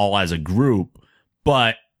seeing them all as a group,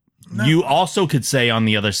 but you also could say on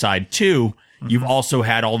the other side too, you've also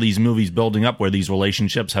had all these movies building up where these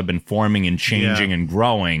relationships have been forming and changing and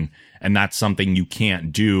growing, and that's something you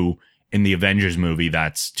can't do in the Avengers movie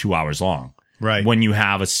that's 2 hours long. Right. When you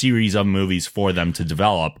have a series of movies for them to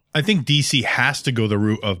develop. I think DC has to go the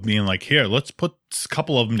route of being like, here, let's put a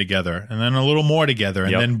couple of them together and then a little more together.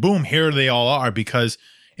 And then boom, here they all are, because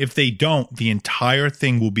If they don't, the entire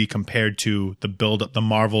thing will be compared to the build-up, the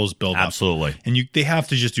Marvel's build-up. Absolutely. And they have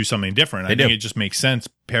to just do something different. I think it just makes sense.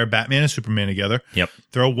 Pair Batman and Superman together. Yep.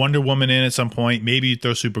 Throw Wonder Woman in at some point. Maybe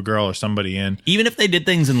throw Supergirl or somebody in. Even if they did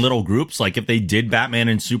things in little groups, like if they did Batman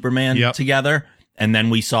and Superman together, and then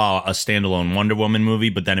we saw a standalone Wonder Woman movie,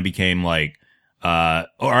 but then it became like,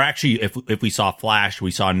 or actually, if we saw Flash,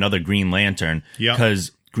 we saw another Green Lantern. Yeah.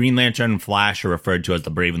 Because Green Lantern and Flash are referred to as the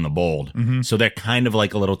Brave and the Bold. Mm-hmm. So they're kind of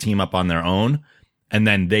like a little team up on their own. And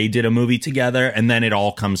then they did a movie together, and then it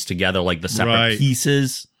all comes together like the separate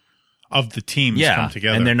pieces of the teams come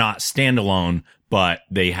together. And they're not standalone, but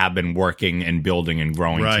they have been working and building and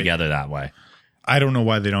growing together that way. I don't know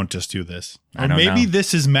why they don't just do this. Or maybe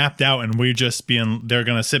this is mapped out and they're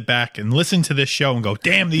going to sit back and listen to this show and go,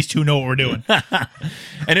 damn, these two know what we're doing.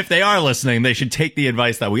 And if they are listening, they should take the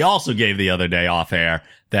advice that we also gave the other day off air,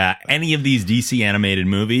 that any of these DC animated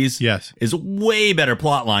movies is a way better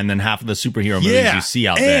plot line than half of the superhero movies you see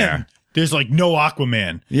out there. There's like no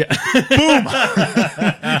Aquaman. Yeah. Boom.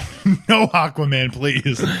 No Aquaman,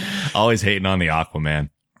 please. Always hating on the Aquaman.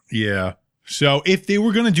 Yeah. So if they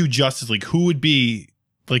were going to do Justice League, who would be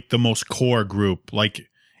like the most core group? Like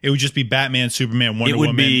it would just be Batman, Superman, Wonder Woman.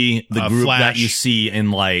 It would be the group Flash. that you see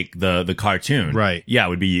in like the cartoon. Right. Yeah, it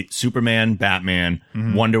would be Superman, Batman,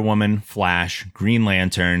 Wonder Woman, Flash, Green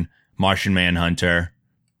Lantern, Martian Manhunter.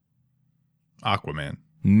 Aquaman.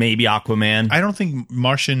 Maybe Aquaman. I don't think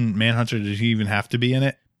Martian Manhunter, did he even have to be in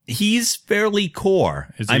it? He's fairly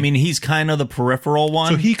core. I mean, he's kind of the peripheral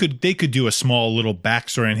one. So they could do a small little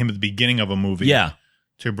backstory on him at the beginning of a movie. Yeah.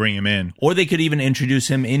 To bring him in. Or they could even introduce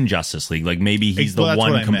him in Justice League. Like maybe he's the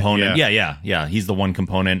one component. Yeah. He's the one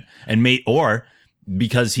component. And or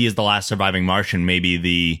because he is the last surviving Martian,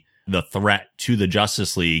 maybe the threat to the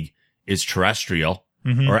Justice League is terrestrial.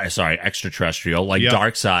 Or sorry, extraterrestrial, like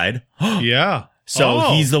Darkseid. Yeah.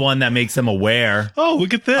 So he's the one that makes them aware. Oh,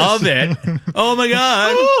 look at this. Of it. Oh my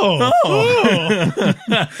God.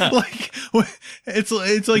 Like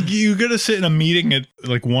it's like you're gonna sit in a meeting at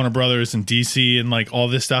like Warner Brothers and DC and like all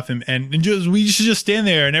this stuff and we should just stand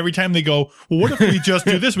there and every time they go, well, what if we just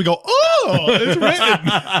do this? We go, oh, it's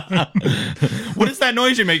written. What is that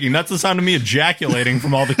noise you're making? That's the sound of me ejaculating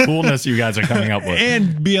from all the coolness you guys are coming up with.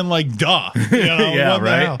 And being like, duh. You know, yeah,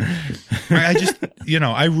 right. I just,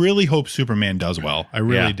 I really hope Superman does well. I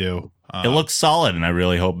really do. It looks solid, and I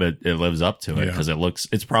really hope it lives up to it because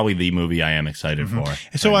it's probably the movie I am excited for.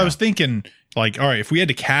 So I was thinking, like, all right, if we had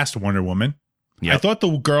to cast Wonder Woman, I thought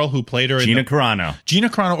the girl who played her, Gina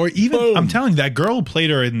Carano, or even I'm telling you, that girl who played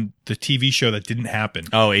her in the TV show that didn't happen.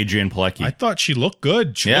 Oh, Adrienne Palicki. I thought she looked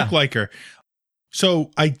good. She looked like her.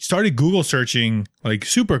 So I started Google searching like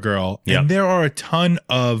Supergirl, and there are a ton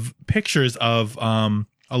of pictures of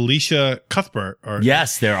Alicia Cuthbert.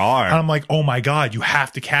 Yes, there are. And I'm like, oh my God, you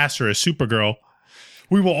have to cast her as Supergirl.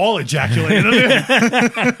 We will all ejaculate.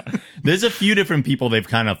 There's a few different people they've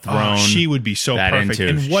kind of thrown. She would be so perfect. Into.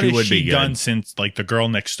 And what has she done since like The Girl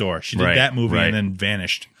Next Door? She did that movie and then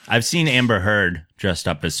vanished. I've seen Amber Heard dressed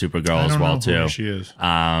up as Supergirl as well too. Who she is.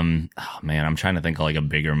 Oh man, I'm trying to think of like a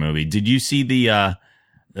bigger movie. Did you see the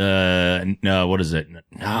no, what is it?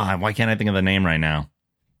 No, why can't I think of the name right now?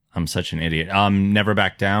 I'm such an idiot. Never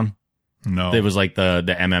Back Down. No, it was like the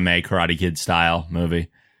MMA Karate Kid style movie.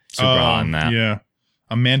 Super on that. Yeah,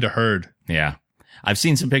 Amanda Heard. Yeah, I've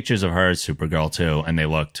seen some pictures of her as Supergirl too, and they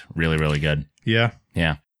looked really, really good. Yeah,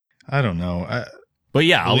 yeah. I don't know. But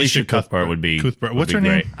yeah, Alicia Cuthbert would be. What's her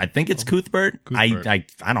name? I think it's Cuthbert. I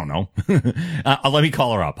don't know. Let me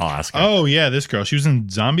call her up. I'll ask her. Oh yeah, this girl. She was in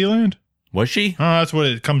Zombieland. Was she? Oh, that's what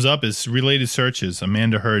it comes up as related searches.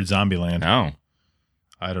 Amanda Heard, Zombieland. Oh.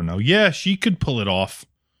 I don't know. Yeah, she could pull it off.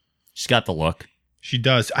 She's got the look. She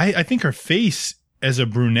does. I think her face as a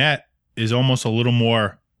brunette is almost a little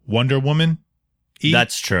more Wonder Woman-y.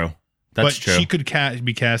 That's true. That's true. She could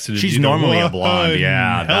be casted as She's normally a blonde.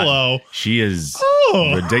 Yeah. Hello. She is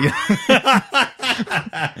ridiculous.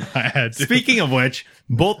 I had to. Speaking of which,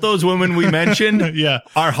 both those women we mentioned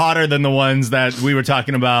are hotter than the ones that we were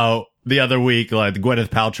talking about the other week, like Gwyneth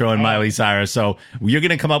Paltrow and Miley Cyrus. So you're going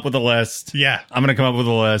to come up with a list. Yeah. I'm going to come up with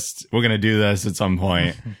a list. We're going to do this at some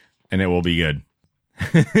point, and it will be good.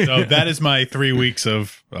 So that is my 3 weeks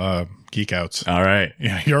of geek outs. All right.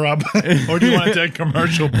 Yeah, you're up. Or do you want to take a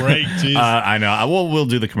commercial break? Jeez. I know. We'll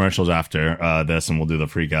do the commercials after this, and we'll do the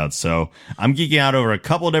freak outs. So I'm geeking out over a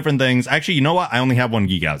couple of different things. Actually, you know what? I only have one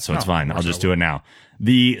geek out, so it's fine. I'll just do it now.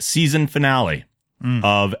 The season finale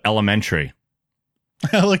of Elementary.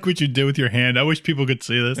 I like what you did with your hand. I wish people could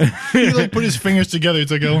see this. He like put his fingers together.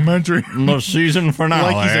 It's like elementary. The season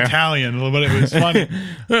finale. Like he's Italian, but it was funny.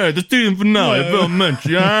 Hey, the season finale.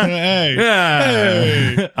 Elementary, huh? Hey,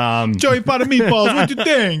 Yeah. Joey pot of meatballs. What you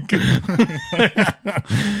think?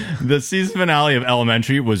 The season finale of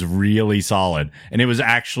Elementary was really solid, and it was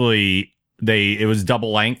actually it was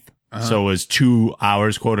double length, so it was 2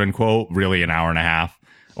 hours, quote unquote, really an hour and a half.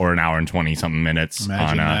 Or an hour and 20 something minutes.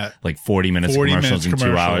 Imagine on that. Like 40 minutes 40 commercials minutes in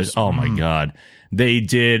 2 hours. Oh my God. They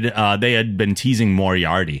had been teasing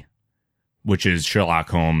Moriarty, which is Sherlock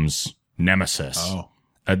Holmes' nemesis.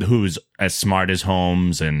 Who's as smart as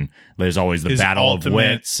Holmes, and there's always the battle of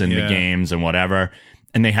wits in the games and whatever.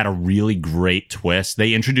 And they had a really great twist.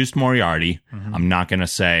 They introduced Moriarty. I'm not going to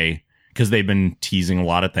say, because they've been teasing a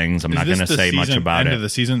lot of things. I'm not going to say much about it. End of the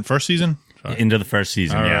season? First season? Into the first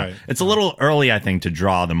season, right. It's a little early, I think, to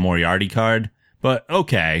draw the Moriarty card, but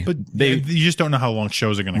okay. But you just don't know how long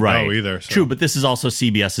shows are going to go either. So. True, but this is also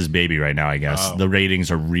CBS's baby right now, I guess. The ratings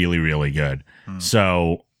are really, really good.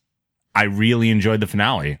 So I really enjoyed the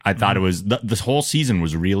finale. I thought it was, this whole season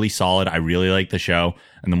was really solid. I really liked the show.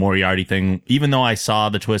 And the Moriarty thing, even though I saw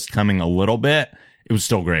the twist coming a little bit, it was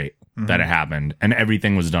still great that it happened. And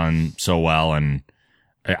everything was done so well, and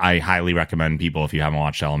I highly recommend people, if you haven't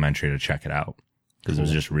watched Elementary, to check it out, because it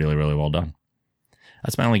was just really, really well done.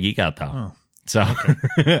 That's my only geek out, though. Oh, so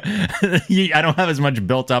I don't have as much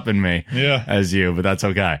built up in me as you, but that's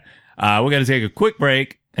okay. We're going to take a quick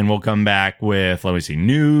break, and we'll come back with, let me see,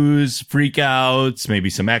 news, freakouts,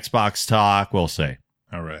 maybe some Xbox talk. We'll see.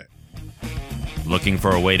 All right. Looking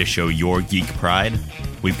for a way to show your geek pride?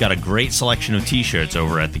 We've got a great selection of t-shirts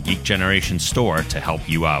over at the Geek Generation store to help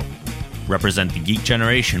you out. Represent the Geek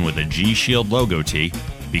Generation with a G-Shield logo tee,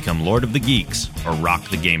 become Lord of the Geeks, or rock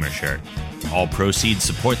the gamer shirt. All proceeds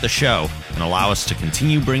support the show and allow us to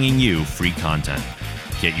continue bringing you free content.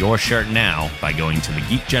 Get your shirt now by going to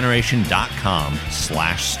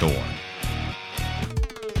thegeekgeneration.com/store.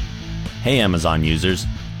 Hey Amazon users,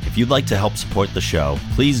 if you'd like to help support the show,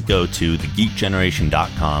 please go to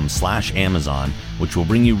thegeekgeneration.com/Amazon, which will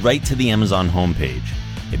bring you right to the Amazon homepage.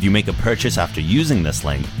 If you make a purchase after using this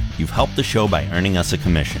link, you've helped the show by earning us a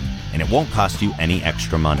commission, and it won't cost you any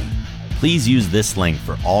extra money. Please use this link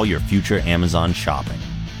for all your future Amazon shopping.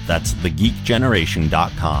 That's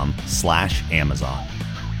thegeekgeneration.com/Amazon.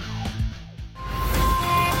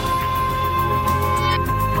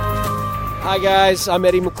 Hi guys, I'm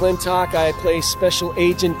Eddie McClintock. I play Special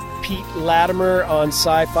Agent Pete Latimer on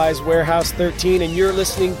Sci-Fi's Warehouse 13, and you're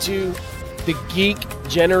listening to The Geek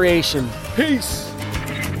Generation. Peace!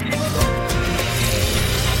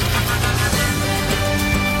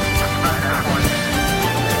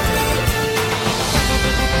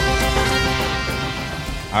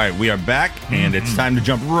 All right, we are back, and it's time to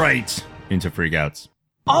jump right into freakouts.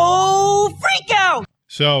 Oh, freak out!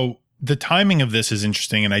 So the timing of this is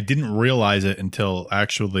interesting, and I didn't realize it until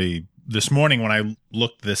actually this morning when I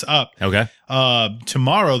looked this up. Okay.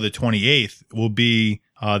 Tomorrow, the 28th, will be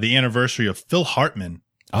the anniversary of Phil Hartman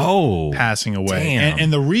passing away. Damn.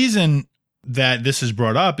 And the reason that this is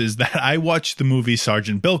brought up is that I watched the movie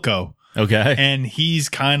Sergeant Bilko. Okay. And he's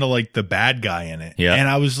kind of like the bad guy in it. Yeah. And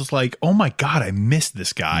I was just like, oh my God, I missed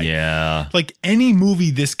this guy. Yeah. Like any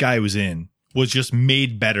movie this guy was in was just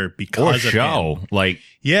made better because of show. him. Like,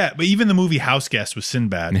 yeah, but even the movie House Guest with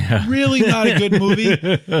Sinbad, really not a good movie,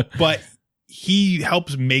 but he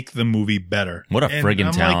helps make the movie better. What a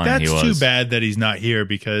friggin' talent he was. That's too bad that he's not here,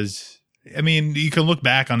 because I mean, you can look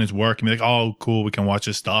back on his work and be like, oh, cool, we can watch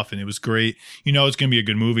his stuff, and it was great. You know, it's going to be a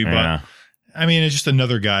good movie, but I mean, it's just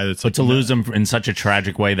another guy that's but to lose him in such a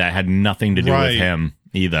tragic way that had nothing to do with him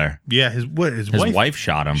either. Yeah, his wife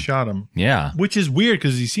shot him. Yeah. Which is weird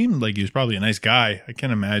because he seemed like he was probably a nice guy. I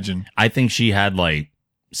can't imagine. I think she had like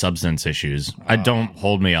substance issues. I don't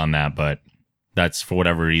hold me on that, but that's for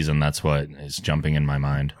whatever reason, that's what is jumping in my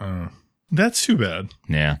mind. That's too bad.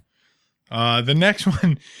 Yeah. The next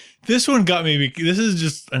one, this one got me. This is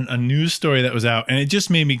just a news story that was out, and it just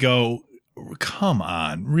made me go, come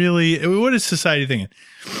on, really? What is society thinking?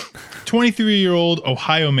 23-year-old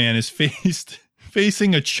Ohio man is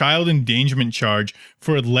facing a child endangerment charge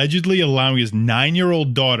for allegedly allowing his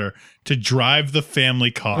 9-year-old daughter to drive the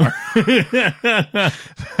family car. A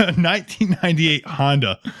 1998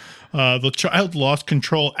 Honda. The child lost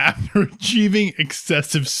control after achieving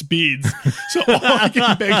excessive speeds. So all I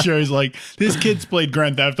can picture is like, this kid's played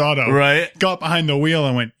Grand Theft Auto. Right. Got behind the wheel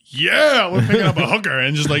and went, yeah, we're picking up a hooker,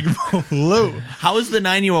 and just like flew. How is the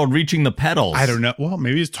 9-year-old reaching the pedals? I don't know. Well,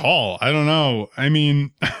 maybe he's tall. I don't know. I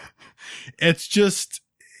mean, it's just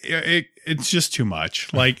too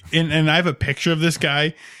much. Like, and I have a picture of this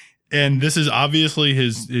guy. and this is obviously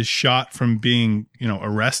his shot from being,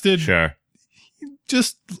 arrested. Sure.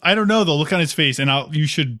 Just, I don't know, the look on his face, and you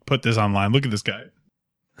should put this online. Look at this guy.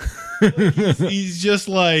 He's just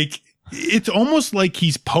like, it's almost like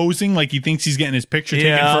he's posing, like he thinks he's getting his picture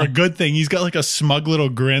taken for a good thing. He's got like a smug little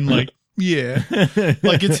grin, like, yeah,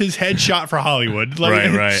 like it's his headshot for Hollywood. Like,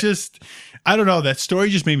 right. It's just, I don't know. That story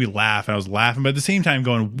just made me laugh. And I was laughing, but at the same time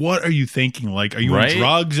going, what are you thinking? Like, are you on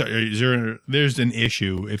drugs? There's an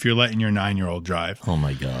issue if you're letting your 9-year-old drive. Oh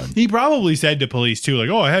my God. He probably said to police too, like,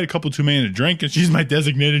 oh, I had a couple too many to drink and she's my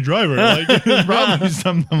designated driver. Like, it's probably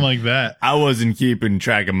something like that. I wasn't keeping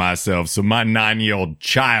track of myself, so my 9-year-old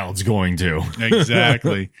child's going to.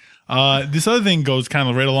 Exactly. This other thing goes kind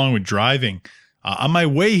of right along with driving. On my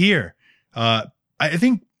way here, I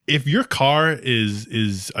think if your car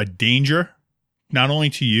is a danger, not only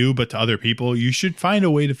to you, but to other people, you should find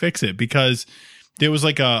a way to fix it, because there was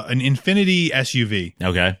like an Infiniti SUV.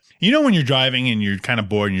 Okay. You know, when you're driving and you're kind of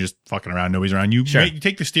bored and you're just fucking around, nobody's around, you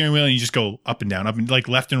take the steering wheel and you just go up and down, like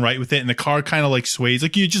left and right with it, and the car kind of like sways,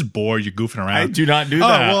 like you're just bored, you're goofing around. I do not do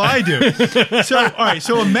that. Oh, well, I do. So, all right,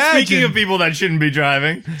 so imagine. Speaking of people that shouldn't be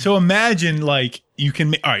driving. So imagine like you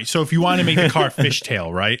can, all right, so if you want to make the car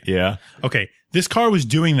fishtail, right? Yeah. Okay. This car was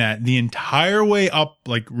doing that the entire way up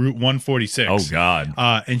like Route 146. Oh God.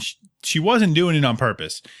 And she wasn't doing it on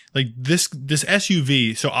purpose. Like this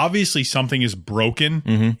SUV. So obviously something is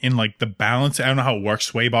broken in like the balance. I don't know how it works.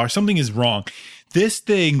 Sway bar. Something is wrong. This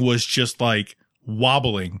thing was just like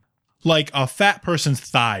wobbling like a fat person's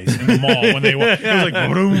thighs in the mall when they walk. It was like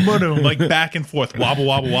ba-doom, ba-doom, like back and forth, wobble,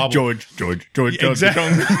 wobble, wobble. George.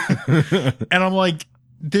 Exactly. And I'm like,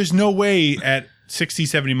 there's no way at 60,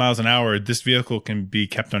 70 miles an hour, this vehicle can be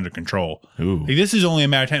kept under control. Ooh. Like, this is only a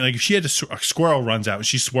matter of time. Like, if she had a squirrel runs out and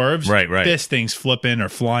she swerves, right. This thing's flipping or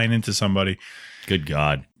flying into somebody. Good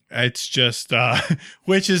God. It's just,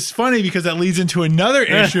 which is funny because that leads into another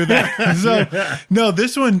issue. No,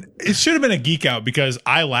 this one, it should have been a geek out because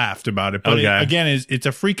I laughed about it. But it's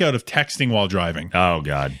a freak out of texting while driving. Oh,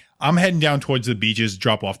 God. I'm heading down towards the beaches,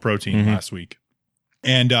 drop off protein last week.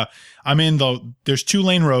 And I'm in there's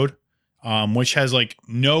 2-lane road. Which has like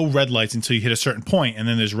no red lights until you hit a certain point, and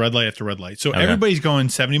then there's red light after red light. So everybody's going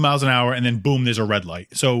 70 miles an hour, and then boom, there's a red light.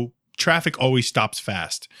 So traffic always stops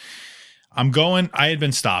fast. I had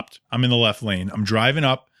been stopped. I'm in the left lane. I'm driving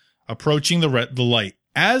up, approaching the light.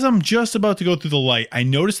 As I'm just about to go through the light, I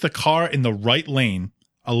notice the car in the right lane,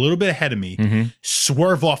 a little bit ahead of me,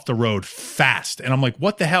 swerve off the road fast. And I'm like,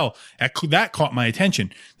 what the hell? That caught my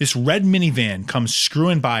attention. This red minivan comes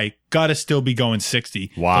screwing by, gotta still be going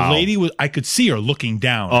 60. Wow. The lady I could see her looking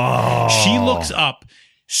down. Oh. She looks up,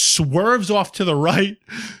 swerves off to the right,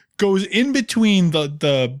 goes in between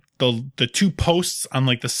the two posts on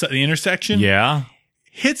like the intersection. Yeah.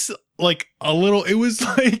 Hits like a little, it was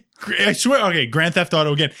like, I swear, okay, Grand Theft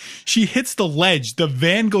Auto again. She hits the ledge. The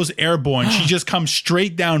van goes airborne. She just comes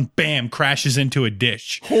straight down, bam, crashes into a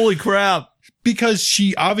ditch. Holy crap. Because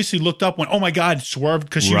she obviously looked up, went, oh my God, swerved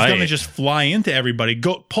because she was going to just fly into everybody.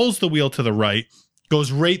 Pulls the wheel to the right,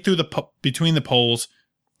 goes right through between the poles,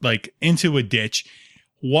 like into a ditch.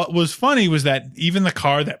 What was funny was that even the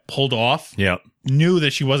car that pulled off knew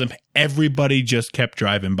that she wasn't. Everybody just kept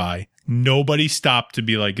driving by. Nobody stopped to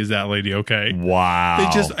be like, is that lady okay?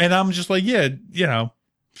 Wow. And I'm just like, yeah,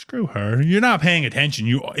 screw her. You're not paying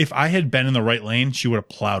attention. If I had been in the right lane, she would have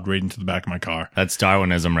plowed right into the back of my car. That's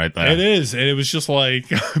Darwinism right there. It is. And it was just like,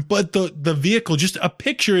 but the vehicle, just a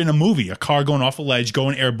picture in a movie, a car going off a ledge,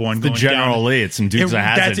 going airborne, the going General down. Lee. It's some Dukes of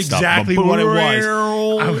Hazzard That's stuff. exactly what it was.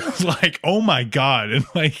 I was like, oh my God. And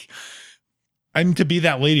like, I'm to be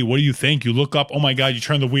that lady. What do you think? You look up, oh my God, you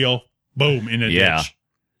turn the wheel, boom, in a ditch.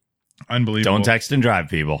 Unbelievable. Don't text and drive,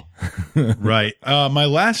 people. Right. My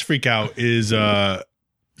last freak out is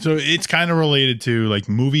so it's kind of related to like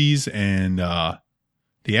movies and the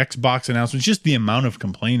Xbox announcements, just the amount of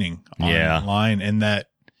complaining online, and that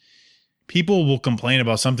people will complain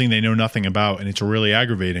about something they know nothing about, and it's really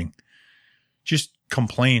aggravating. Just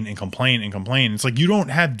complain and complain and complain. It's like you don't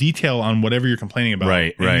have detail on whatever you're complaining about.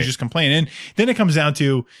 Right. You just complain. And then it comes down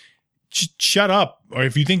to shut up. Or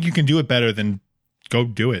if you think you can do it better, then go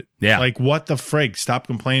do it. Yeah. Like, what the frig? Stop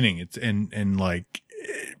complaining. It's and like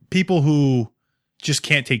people who just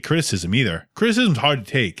can't take criticism either. Criticism's hard to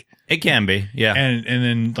take. It can be. Yeah. And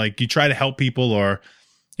then like you try to help people, or,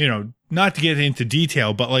 not to get into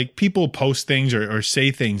detail, but like people post things or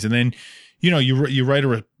say things, and then, you write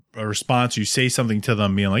a response, you say something to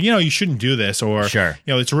them being like, you shouldn't do this, or, sure,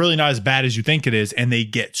 it's really not as bad as you think it is. And they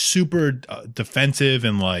get super defensive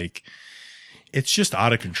and like, it's just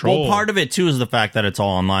out of control. Well, part of it too is the fact that it's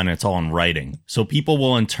all online and it's all in writing. So people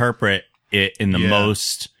will interpret it in the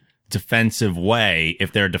most defensive way.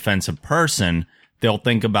 If they're a defensive person, they'll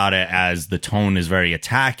think about it as the tone is very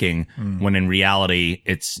attacking, when in reality,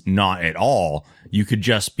 it's not at all. You could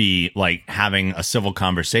just be like having a civil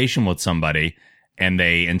conversation with somebody, and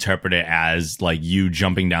they interpret it as like you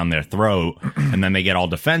jumping down their throat, and then they get all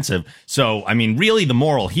defensive. So, I mean, really the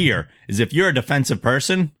moral here is if you're a defensive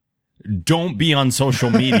person, don't be on social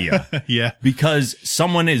media. Yeah. Because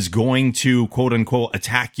someone is going to, quote unquote,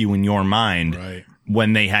 attack you in your mind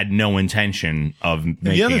when they had no intention of making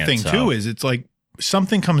it. The other thing, too, is it's like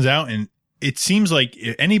something comes out and it seems like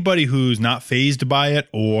anybody who's not fazed by it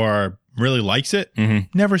or really likes it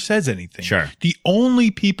never says anything. Sure. The only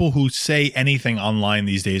people who say anything online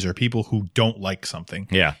these days are people who don't like something.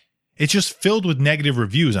 Yeah. It's just filled with negative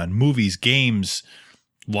reviews on movies, games,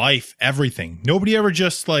 life, everything. Nobody ever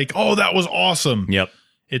just like, oh, that was awesome. Yep.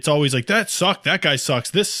 It's always like, that sucked. That guy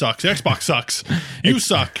sucks. This sucks. Xbox sucks. You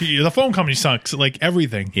suck. The phone company sucks. Like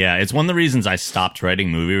everything. Yeah, it's one of the reasons I stopped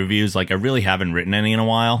writing movie reviews. Like, I really haven't written any in a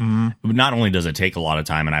while. Not only does it take a lot of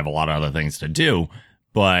time and I have a lot of other things to do,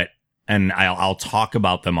 but, and I'll talk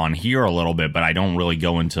about them on here a little bit, but I don't really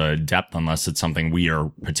go into depth unless it's something we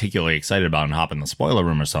are particularly excited about and hop in the spoiler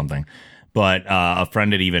room or something. But a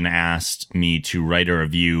friend had even asked me to write a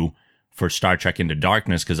review for Star Trek Into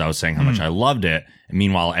Darkness because I was saying how much I loved it. And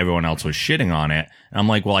meanwhile, everyone else was shitting on it. And I'm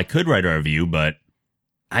like, well, I could write a review, but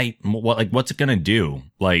what's it going to do?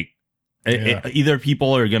 Like, either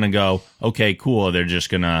people are going to go, okay, cool. Or they're just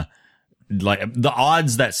going to, like, the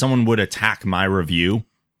odds that someone would attack my review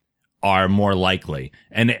are more likely.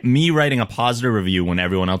 And me writing a positive review when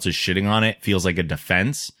everyone else is shitting on it feels like a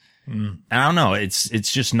defense. I don't know. It's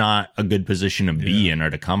just not a good position to be in or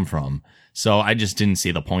to come from. So I just didn't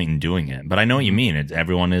see the point in doing it. But I know what you mean.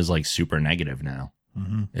 Everyone is like super negative now.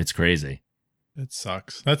 It's crazy. It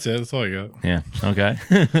sucks. That's it. That's all I got. Yeah. Okay.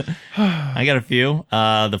 I got a few.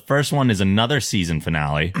 The first one is another season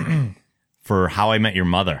finale for How I Met Your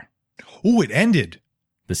Mother. Oh, it ended.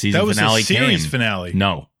 The season finale That was the series came. finale.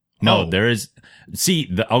 No, there is. See,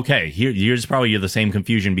 here's probably the same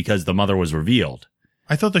confusion because the mother was revealed.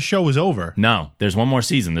 I thought the show was over. No, there's one more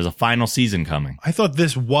season. There's a final season coming. I thought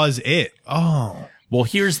this was it. Oh. Well,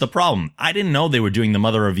 here's the problem. I didn't know they were doing the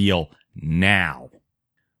mother reveal now.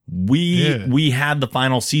 We had the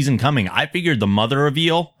final season coming. I figured the mother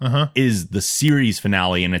reveal is the series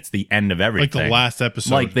finale and it's the end of everything. Like the last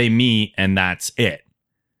episode. Like they meet and that's it.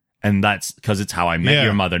 And that's because it's How I Met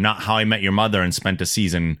Your Mother, not How I Met Your Mother and spent a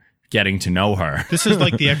season getting to know her. This is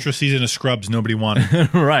like the extra season of Scrubs nobody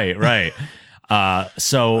wanted. Right.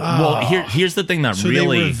 Here's the thing that so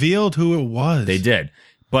really they revealed who it was. They did.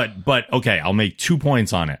 But okay, I'll make 2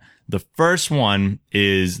 points on it. The first one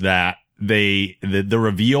is that the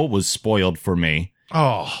reveal was spoiled for me.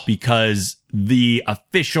 Oh. Because the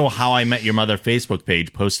official How I Met Your Mother Facebook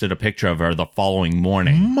page posted a picture of her the following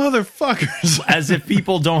morning. Motherfuckers. As if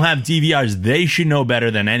people don't have DVRs. They should know better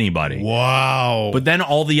than anybody. Wow. But then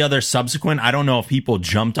all the other subsequent, I don't know if people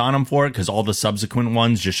jumped on them for it because all the subsequent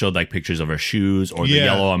ones just showed like pictures of her shoes or the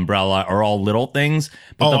yellow umbrella or all little things.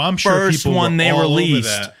 But I'm sure first people one were they all over released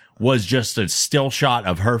that. was just a still shot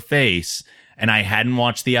of her face. And I hadn't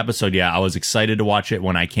watched the episode yet. I was excited to watch it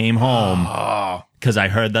when I came home because I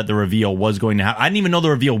heard that the reveal was going to happen. I didn't even know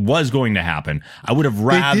the reveal was going to happen. I would have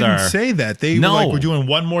rather. They didn't say that. They were like, we're doing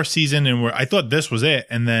one more season, and I thought this was it.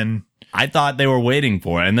 And then I thought they were waiting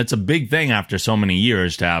for it, and that's a big thing after so many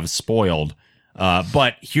years to have spoiled.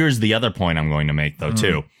 But here's the other point I'm going to make, though,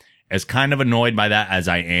 too. As kind of annoyed by that as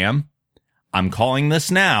I am, I'm calling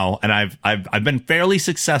this now, and I've been fairly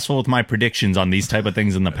successful with my predictions on these type of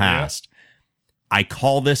things in the past. I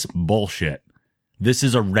call this bullshit. This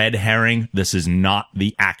is a red herring. This is not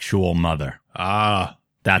the actual mother.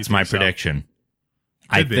 That's my prediction.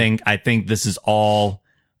 I think this is all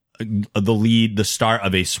the start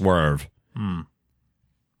of a swerve. I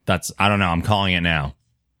don't know. I'm calling it now.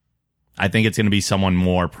 I think it's going to be someone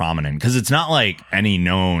more prominent because it's not like any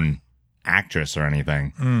known actress or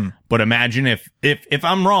anything. But imagine if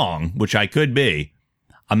I'm wrong, which I could be,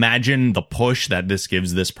 imagine the push that this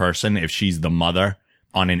gives this person if she's the mother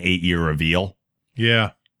on an 8-year reveal.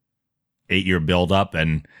 Yeah. 8-year build-up,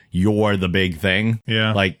 and you're the big thing.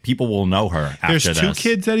 Yeah. Like, people will know her after this. There's 2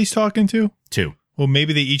 kids that he's talking to? 2. Well,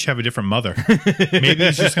 maybe they each have a different mother. Maybe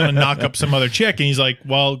he's just going to knock up some other chick, and he's like,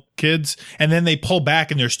 well, kids. And then they pull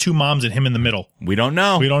back, and there's 2 moms and him in the middle. We don't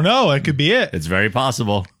know. We don't know. That could be it. It's very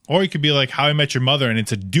possible. Or it could be like How I Met Your Mother, and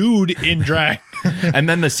it's a dude in drag. And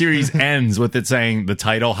then the series ends with it saying the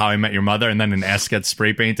title, How I Met Your Mother, and then an S gets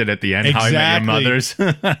spray painted at the end, Exactly. How I Met Your Mothers.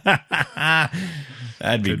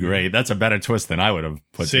 That'd be great. That's a better twist than I would have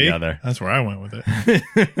put together. That's where I went with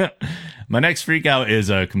it. My next freak out is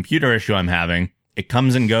a computer issue I'm having. It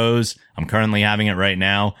comes and goes. I'm currently having it right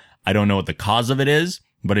now. I don't know what the cause of it is,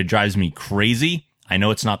 but it drives me crazy. I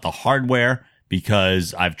know it's not the hardware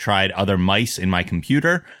because I've tried other mice in my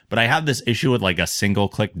computer, but I have this issue with like a single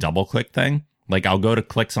click, double click thing. Like I'll go to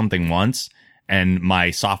click something once and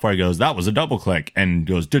my software goes, that was a double click, and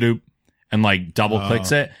goes doo-doo and like double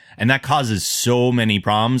clicks it. And that causes so many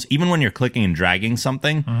problems. Even when you're clicking and dragging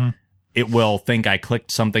something, it will think I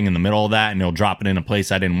clicked something in the middle of that and it'll drop it in a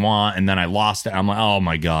place I didn't want. And then I lost it. I'm like, oh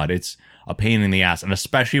my God, it's a pain in the ass. And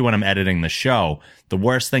especially when I'm editing the show, the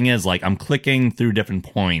worst thing is like I'm clicking through different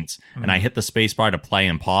points and I hit the space bar to play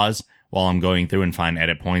and pause while I'm going through and find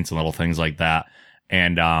edit points and little things like that.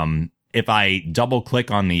 And, if I double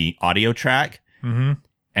click on the audio track and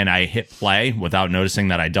I hit play without noticing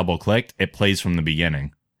that I double clicked, it plays from the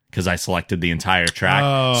beginning because I selected the entire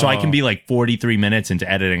track. So I can be like 43 minutes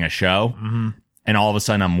into editing a show and all of a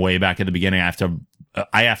sudden I'm way back at the beginning.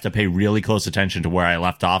 I have to pay really close attention to where I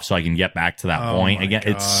left off so I can get back to that point again.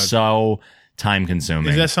 God. It's so time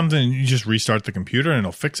consuming. Is that something you just restart the computer and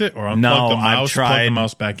it'll fix it, or unplug the mouse, plug the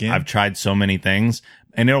mouse back in? I've tried so many things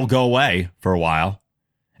and it'll go away for a while.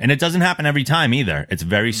 And it doesn't happen every time either. It's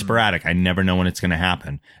very sporadic. I never know when it's going to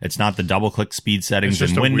happen. It's not the double click speed settings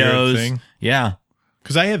in Windows. Weird thing. Yeah.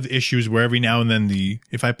 Because I have issues where every now and then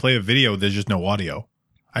if I play a video, there's just no audio.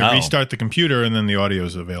 I restart the computer and then the audio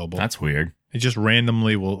is available. That's weird. It just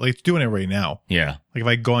randomly will, like it's doing it right now. Yeah. Like if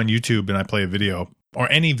I go on YouTube and I play a video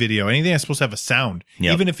or any video, anything that's supposed to have a sound,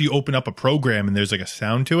 even if you open up a program and there's like a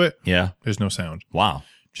sound to it, there's no sound. Wow.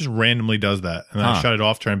 Just randomly does that. And then I shut it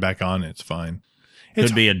off, turn it back on, and it's fine.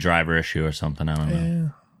 Could be a driver issue or something. I don't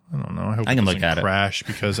know. I don't know. I hope I can it look at crash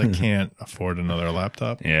because I can't afford another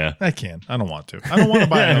laptop. Yeah. I can. I don't want to. I don't want to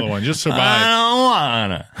buy another one. Just survive. I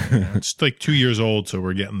don't want to. It's like 2 years old, so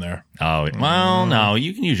we're getting there. Oh, well, no.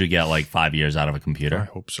 You can usually get like 5 years out of a computer. I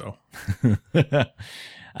hope so.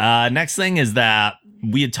 Next thing is that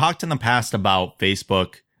we had talked in the past about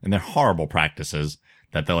Facebook and their horrible practices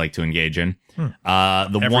that they like to engage in.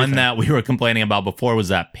 One that we were complaining about before was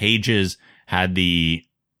that Pages had the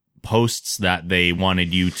posts that they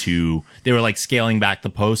wanted you to, they were like scaling back the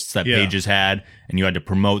posts that Pages had, and you had to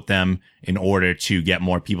promote them in order to get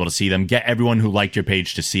more people to see them. Get everyone who liked your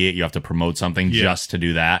page to see it. You have to promote something just to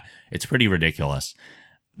do that. It's pretty ridiculous.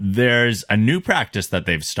 There's a new practice that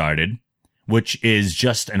they've started, which is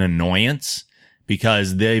just an annoyance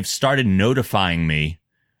because they've started notifying me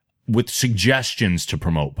with suggestions to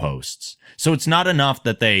promote posts. So it's not enough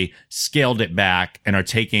that they scaled it back and are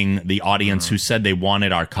taking the audience who said they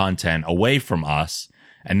wanted our content away from us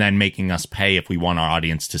and then making us pay if we want our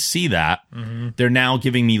audience to see that. They're now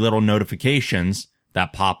giving me little notifications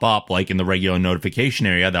that pop up like in the regular notification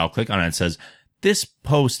area that I'll click on and it says, this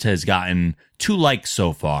post has gotten 2 likes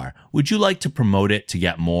so far. Would you like to promote it to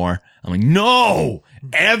get more? I'm like, no,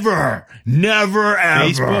 ever, never, ever.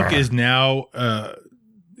 Facebook is now,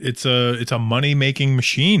 it's a money making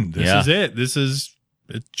machine. This is it. It's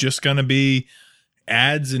just going to be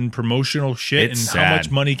ads and promotional shit. It's and sad. How much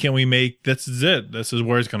money can we make? This is it. This is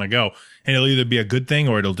where it's going to go. And it'll either be a good thing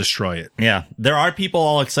or it'll destroy it. Yeah. There are people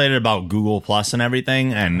all excited about Google Plus and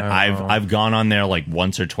everything. And I've gone on there like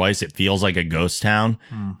once or twice. It feels like a ghost town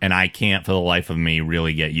and I can't for the life of me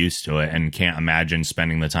really get used to it and can't imagine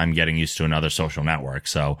spending the time getting used to another social network.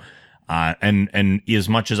 So, and as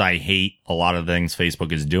much as I hate a lot of things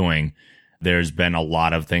Facebook is doing, there's been a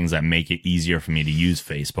lot of things that make it easier for me to use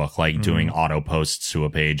Facebook, like doing auto posts to a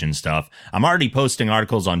page and stuff. I'm already posting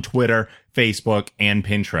articles on Twitter, Facebook, and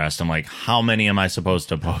Pinterest. I'm like, how many am I supposed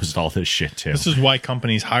to post all this shit to? This is why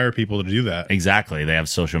companies hire people to do that. Exactly. They have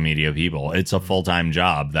social media people. It's a full-time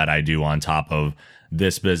job that I do on top of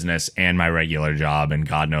this business and my regular job and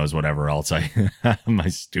God knows whatever else I have my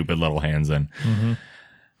stupid little hands in.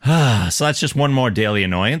 So that's just one more daily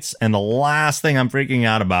annoyance. And the last thing I'm freaking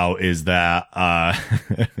out about is that,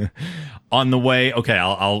 on the way, okay,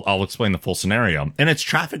 I'll explain the full scenario and it's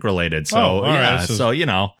traffic related. So so, you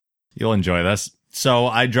know, you'll enjoy this. So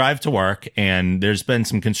I drive to work and there's been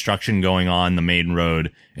some construction going on the main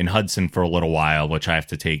road in Hudson for a little while, which I have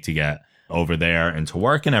to take to get over there and to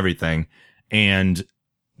work and everything. And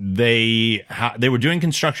they were doing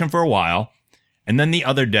construction for a while. And then the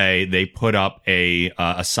other day they put up a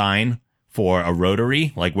sign for a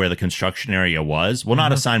rotary, like where the construction area was. Well,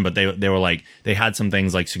 not a sign, but they were like, they had some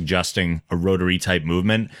things like suggesting a rotary type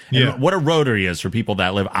movement. And what a rotary is for people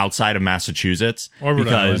that live outside of Massachusetts. Or Rhode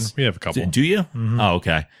Island. We have a couple. Do you? Oh,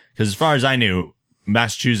 okay. Because as far as I knew,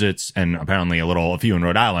 Massachusetts and apparently a few in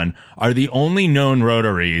Rhode Island are the only known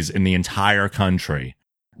rotaries in the entire country.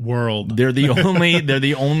 world. They're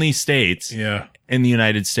the only states Yeah. in the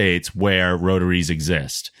United States where rotaries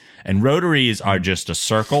exist. And rotaries are just a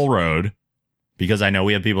circle road, because I know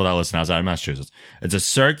we have people that listen outside of Massachusetts. It's a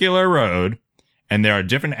circular road, and there are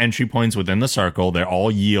different entry points within the circle. They're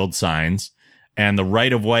all yield signs, and the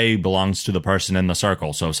right of way belongs to the person in the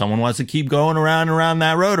circle. So if someone wants to keep going around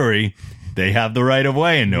that rotary, they have the right of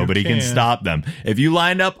way, and nobody can stop them. If you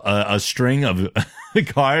lined up a string of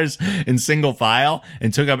cars in single file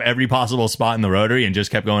and took up every possible spot in the rotary and just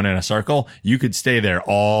kept going in a circle, you could stay there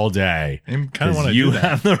all day. I kind of want to you do that.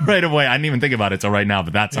 have the right of way. I didn't even think about it till right now,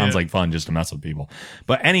 but that sounds like fun just to mess with people.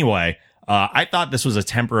 But anyway, I thought this was a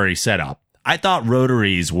temporary setup. I thought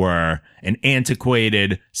rotaries were an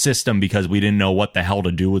antiquated system because we didn't know what the hell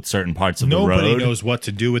to do with certain parts of the road. Nobody knows what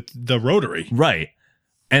to do with the rotary. Right.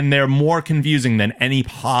 And they're more confusing than any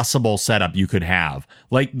possible setup you could have.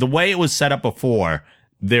 Like the way it was set up before,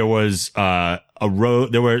 there was a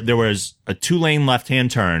road. There was a 2-lane left-hand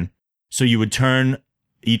turn, so you would turn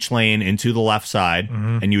each lane into the left side,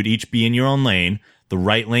 and you would each be in your own lane. The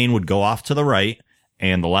right lane would go off to the right,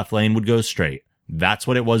 and the left lane would go straight. That's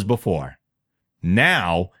what it was before.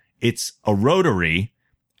 Now it's a rotary.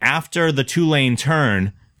 After the 2-lane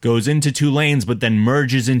turn goes into 2 lanes, but then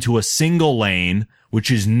merges into a single lane, which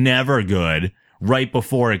is never good, right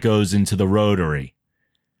before it goes into the rotary.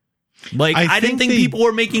 Like, I didn't think people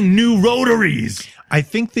were making new rotaries. I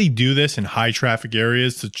think they do this in high traffic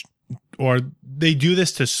areas, or they do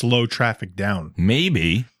this to slow traffic down.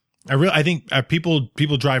 Maybe. I think people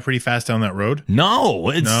drive pretty fast down that road.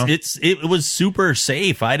 No, it was super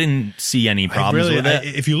safe. I didn't see any problems with it.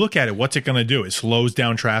 If you look at it, what's it going to do? It slows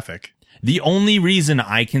down traffic. The only reason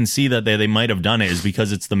I can see that they might have done it is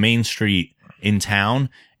because it's the main street in town,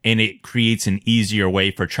 and it creates an easier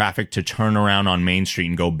way for traffic to turn around on Main Street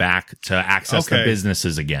and go back to access the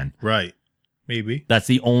businesses again. Right. Maybe. That's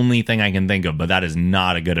the only thing I can think of, but that is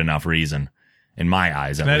not a good enough reason in my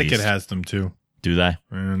eyes, at least. Connecticut has them too. Do they?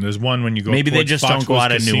 And there's one when you go. Maybe they just don't go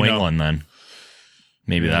out of Casino. New England then.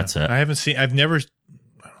 Maybe that's it. I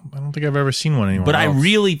don't think I've ever seen one anywhere But else. I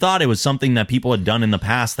really thought it was something that people had done in the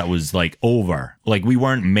past that was like over. Like we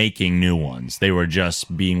weren't making new ones. They were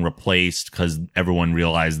just being replaced because everyone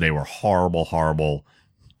realized they were horrible, horrible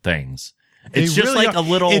things. It's just really like a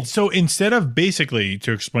little. So instead of basically,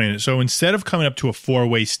 to explain it, so instead of coming up to a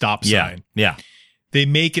 4-way stop sign, they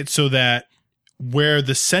make it so that where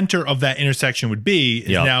the center of that intersection would be is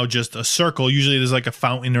now just a circle. Usually there's like a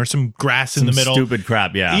fountain or some grass in the middle. Stupid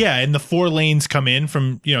crap, yeah. Yeah, and the 4 lanes come in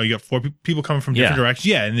from, you got 4 people coming from different directions.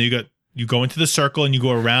 Yeah, and then you go into the circle and you go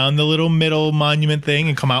around the little middle monument thing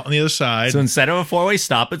and come out on the other side. So instead of a 4-way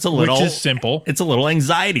stop, it's a little... Which is simple. It's a little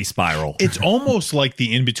anxiety spiral. It's almost like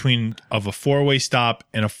the in-between of a 4-way stop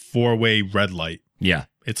and a 4-way red light. Yeah.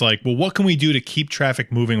 It's like, well, what can we do to keep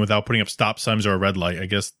traffic moving without putting up stop signs or a red light? I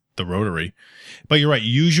guess the rotary. But you're right.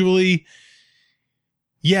 Usually,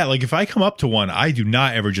 like if I come up to one, I do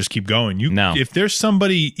not ever just keep going. If there's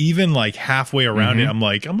somebody even like halfway around it, I'm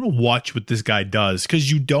like, I'm going to watch what this guy does,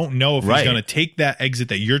 because you don't know if he's going to take that exit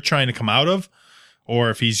that you're trying to come out of, or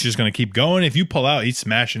if he's just going to keep going. If you pull out, he's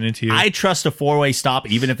smashing into you. I trust a 4-way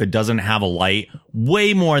stop, even if it doesn't have a light,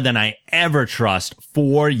 way more than I ever trust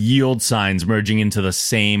 4 yield signs merging into the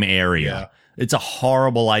same area. Yeah. It's a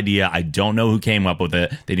horrible idea. I don't know who came up with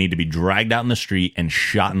it. They need to be dragged out in the street and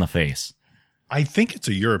shot in the face. I think it's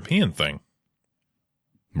a European thing.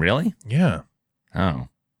 Really? Yeah. Oh.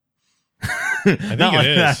 I think it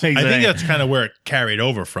is. I think that's kind of where it carried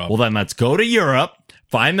over from. Well, then let's go to Europe,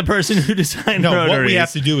 find the person who designed rotaries. What we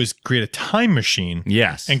have to do is create a time machine.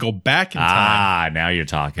 Yes. And go back in time. Ah, now you're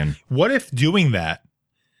talking. What if doing that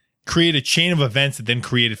create a chain of events that then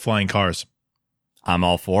created flying cars? I'm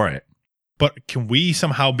all for it. But can we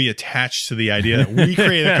somehow be attached to the idea that we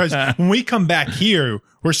created? Because when we come back here,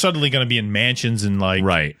 we're suddenly going to be in mansions and like...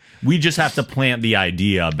 Right. We just have to plant the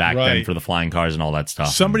idea back then for the flying cars and all that stuff.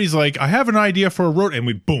 Somebody's like, I have an idea for a road, and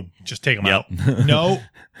we, boom, just take them out. No.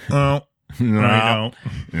 No, you don't.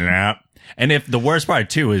 Nah. And if the worst part,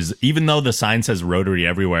 too, is even though the sign says rotary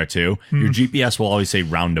everywhere, too, your GPS will always say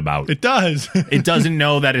roundabout. It does. It doesn't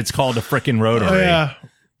know that it's called a frickin' rotary. Oh, yeah.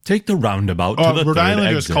 Take the roundabout to the Rhode third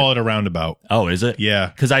Islanders exit. call it a roundabout. Oh, is it? Yeah.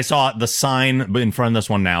 Because I saw the sign in front of this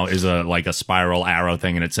one now is a spiral arrow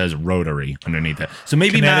thing, and it says rotary underneath it. So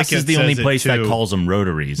maybe Mass is the only place that calls them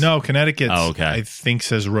rotaries. No, Connecticut, I think,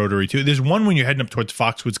 says rotary too. There's one when you're heading up towards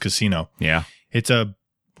Foxwoods Casino. Yeah.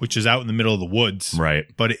 Which is out in the middle of the woods. Right.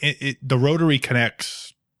 But the rotary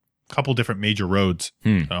connects a couple different major roads.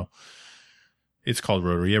 So it's called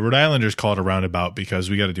rotary. Yeah, Rhode Islanders call it a roundabout because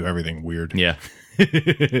we got to do everything weird. Yeah.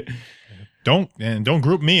 Don't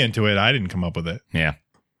group me into it. I didn't come up with it. Yeah.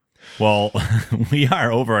 Well, we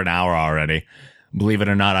are over an hour already, believe it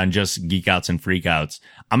or not, on just Geek Outs and Freak Outs.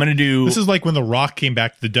 I'm going to do... This is like when The Rock came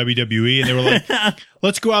back to the WWE and they were like,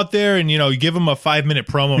 let's go out there and, give him a 5-minute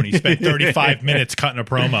promo, and he spent 35 minutes cutting a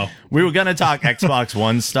promo. We were going to talk Xbox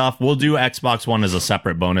One stuff. We'll do Xbox One as a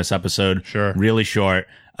separate bonus episode. Sure. Really short.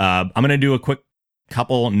 I'm going to do a quick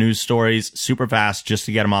couple news stories super fast just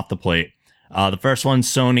to get them off the plate. The first one,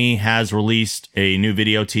 Sony has released a new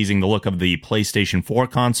video teasing the look of the PlayStation 4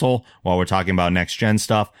 console while we're talking about next-gen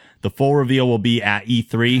stuff. The full reveal will be at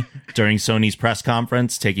E3 during Sony's press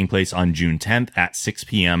conference taking place on June 10th at 6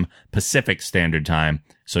 p.m. Pacific Standard Time,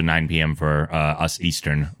 so 9 p.m. for us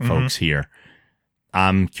Eastern folks here.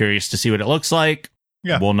 I'm curious to see what it looks like.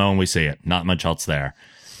 Yeah. We'll know when we see it. Not much else there.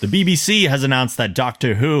 The BBC has announced that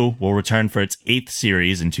Doctor Who will return for its 8th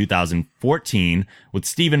series in 2014, with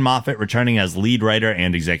Stephen Moffat returning as lead writer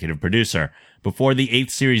and executive producer. Before the 8th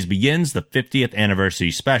series begins, the 50th anniversary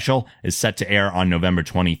special is set to air on November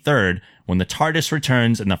 23rd, when the TARDIS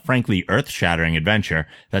returns in the frankly earth-shattering adventure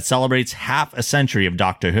that celebrates half a century of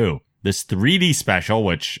Doctor Who. This 3D special,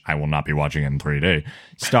 which I will not be watching in 3D,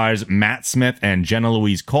 stars Matt Smith and Jenna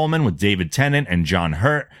Louise Coleman with David Tennant and John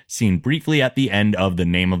Hurt, seen briefly at the end of The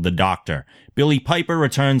Name of the Doctor. Billy Piper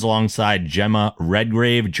returns alongside Gemma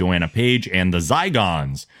Redgrave, Joanna Page, and the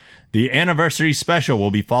Zygons. The anniversary special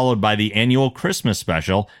will be followed by the annual Christmas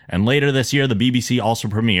special, and later this year the BBC also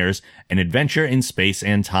premieres An Adventure in Space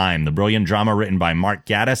and Time, the brilliant drama written by Mark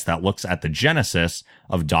Gatiss that looks at the genesis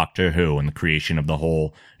of Doctor Who and the creation of the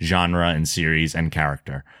whole genre and series and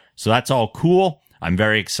character. So that's all cool. I'm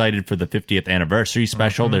very excited for the 50th anniversary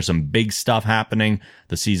special. There's some big stuff happening.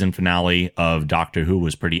 The season finale of Doctor Who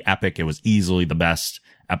was pretty epic. It was easily the best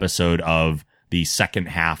episode of the second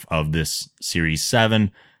half of this series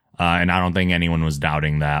 7. And I don't think anyone was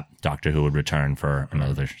doubting that Doctor Who would return for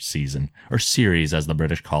another season, or series as the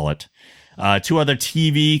British call it. 2 other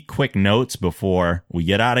TV quick notes before we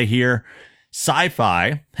get out of here.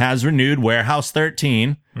 Sci-Fi has renewed Warehouse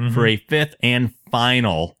 13 for a 5th and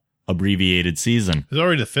final abbreviated season. There's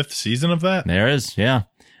already the 5th season of that? There is, yeah.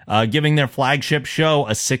 Giving their flagship show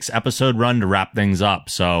a 6-episode run to wrap things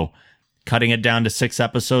up. So cutting it down to 6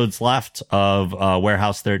 episodes left of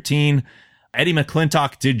Warehouse 13. Eddie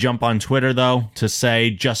McClintock did jump on Twitter, though, to say,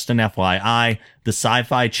 just an FYI, the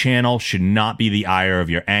Sci-Fi Channel should not be the ire of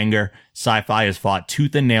your anger. Sci-Fi has fought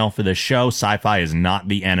tooth and nail for this show. Sci-Fi is not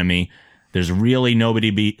the enemy. There's really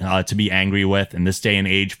nobody to be angry with. In this day and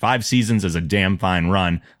age, 5 seasons is a damn fine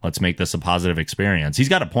run. Let's make this a positive experience. He's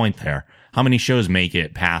got a point there. How many shows make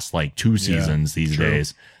it past, 2 seasons these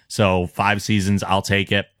days? So 5 seasons, I'll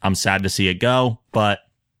take it. I'm sad to see it go, but...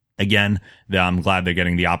 Again, I'm glad they're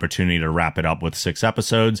getting the opportunity to wrap it up with 6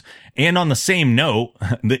 episodes. And on the same note,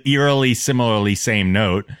 the eerily similarly same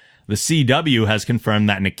note, the CW has confirmed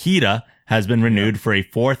that Nikita has been renewed for a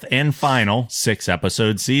 4th and final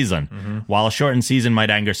 6-episode season. While a shortened season might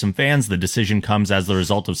anger some fans, the decision comes as the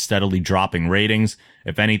result of steadily dropping ratings.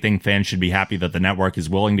 If anything, fans should be happy that the network is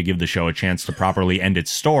willing to give the show a chance to properly end its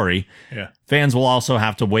story. Yeah. Fans will also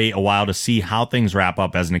have to wait a while to see how things wrap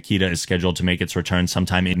up, as Nikita is scheduled to make its return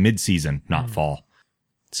sometime in mid-season, not fall.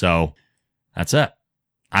 So that's it.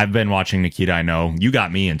 I've been watching Nikita. I know you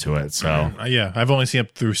got me into it. So yeah, I've only seen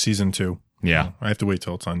up through season 2. Yeah. I have to wait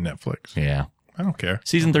till it's on Netflix. Yeah. I don't care.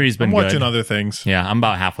 Season 3 has been I'm watching good. other things. Yeah, I'm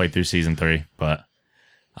about halfway through season 3, but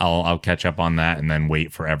I'll catch up on that and then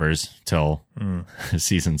wait for Evers till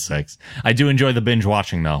season 6. I do enjoy the binge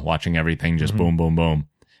watching, though. Watching everything just boom, boom, boom.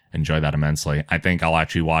 Enjoy that immensely. I think I'll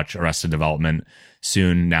actually watch Arrested Development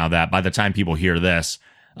soon, now that by the time people hear this,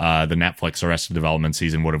 the Netflix Arrested Development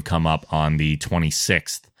season would have come up on the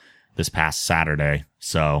 26th, this past Saturday.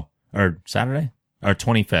 So, or Saturday? Or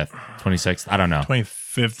 25th, 26th. I don't know.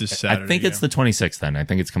 25th is Saturday. I think it's the 26th then. I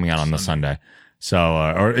think it's coming out on the Sunday. So,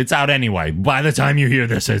 or it's out anyway. By the time you hear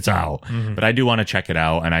this, it's out. But I do want to check it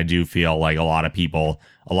out. And I do feel like a lot of people,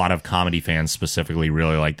 a lot of comedy fans specifically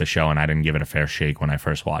really like the show. And I didn't give it a fair shake when I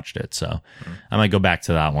first watched it. So I might go back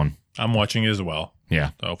to that one. I'm watching it as well.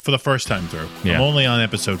 Yeah. So for the first time through. Yeah. I'm only on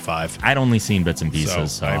episode 5. I'd only seen bits and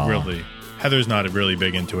pieces. So I really... Heather's not really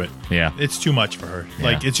big into it. Yeah. It's too much for her. Yeah.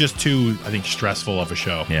 Like, it's just too, I think, stressful of a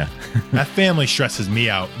show. Yeah. That family stresses me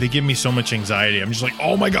out. They give me so much anxiety. I'm just like,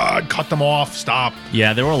 oh my God, cut them off. Stop.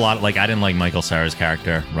 Yeah, there were a lot, I didn't like Michael Cera's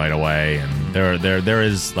character right away. And there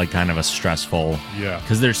is, kind of a stressful... Yeah.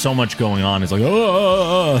 Because there's so much going on. It's like,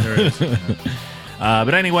 oh. There is.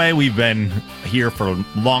 But anyway, we've been here for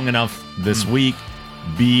long enough this week.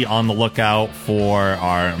 Be on the lookout for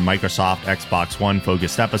our Microsoft Xbox One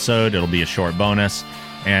focused episode. It'll be a short bonus.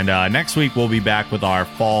 And next week, we'll be back with our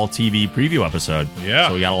fall TV preview episode. Yeah.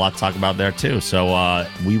 So we got a lot to talk about there, too. So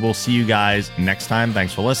we will see you guys next time.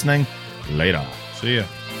 Thanks for listening. Later. See ya.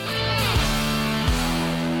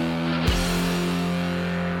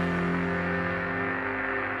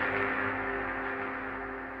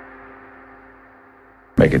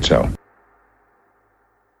 Make it so.